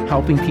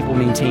helping people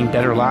maintain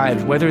better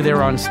lives, whether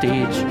they're on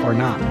stage or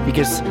not,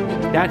 because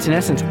that's in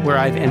essence where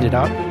I've ended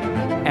up.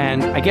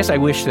 And I guess I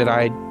wish that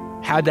I'd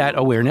had that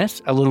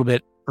awareness a little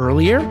bit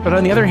earlier. But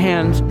on the other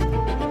hand,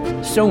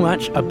 so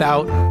much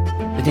about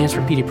the Dance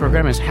for PD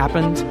program has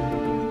happened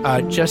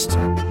just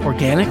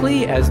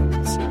organically, as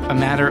a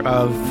matter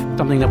of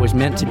something that was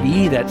meant to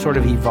be, that sort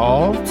of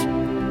evolved,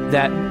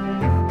 that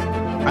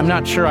I'm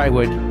not sure I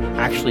would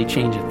actually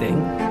change a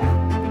thing.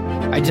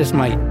 I just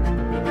might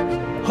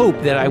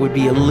hope that I would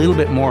be a little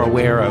bit more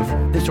aware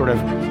of the sort of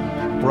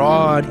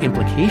broad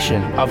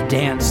implication of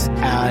dance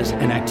as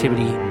an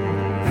activity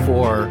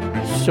for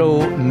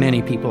so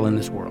many people in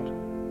this world.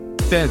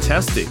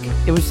 Fantastic.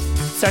 It was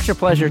such a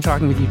pleasure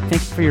talking with you. Thank you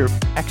for your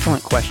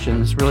excellent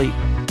questions, really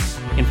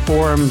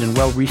informed and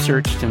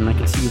well-researched, and I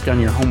can see you've done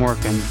your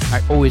homework, and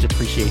I always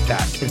appreciate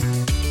that.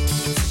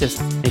 It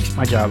just makes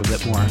my job a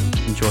bit more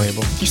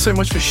enjoyable. Thank you so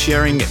much for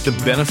sharing the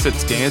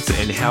benefits of dance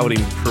and how it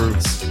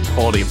improves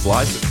quality of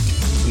life.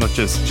 Not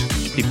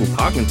just people with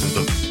Parkinson's,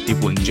 but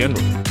people in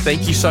general.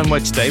 Thank you so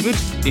much, David.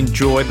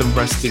 Enjoy the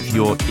rest of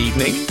your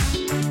evening.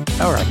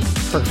 All right,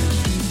 perfect.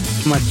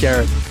 Thanks so much,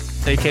 Jared.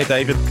 Take care,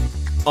 David.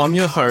 I'm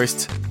your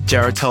host,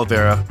 Jared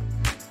Talvera,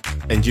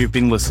 and you've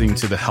been listening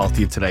to the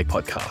Healthier Today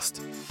podcast.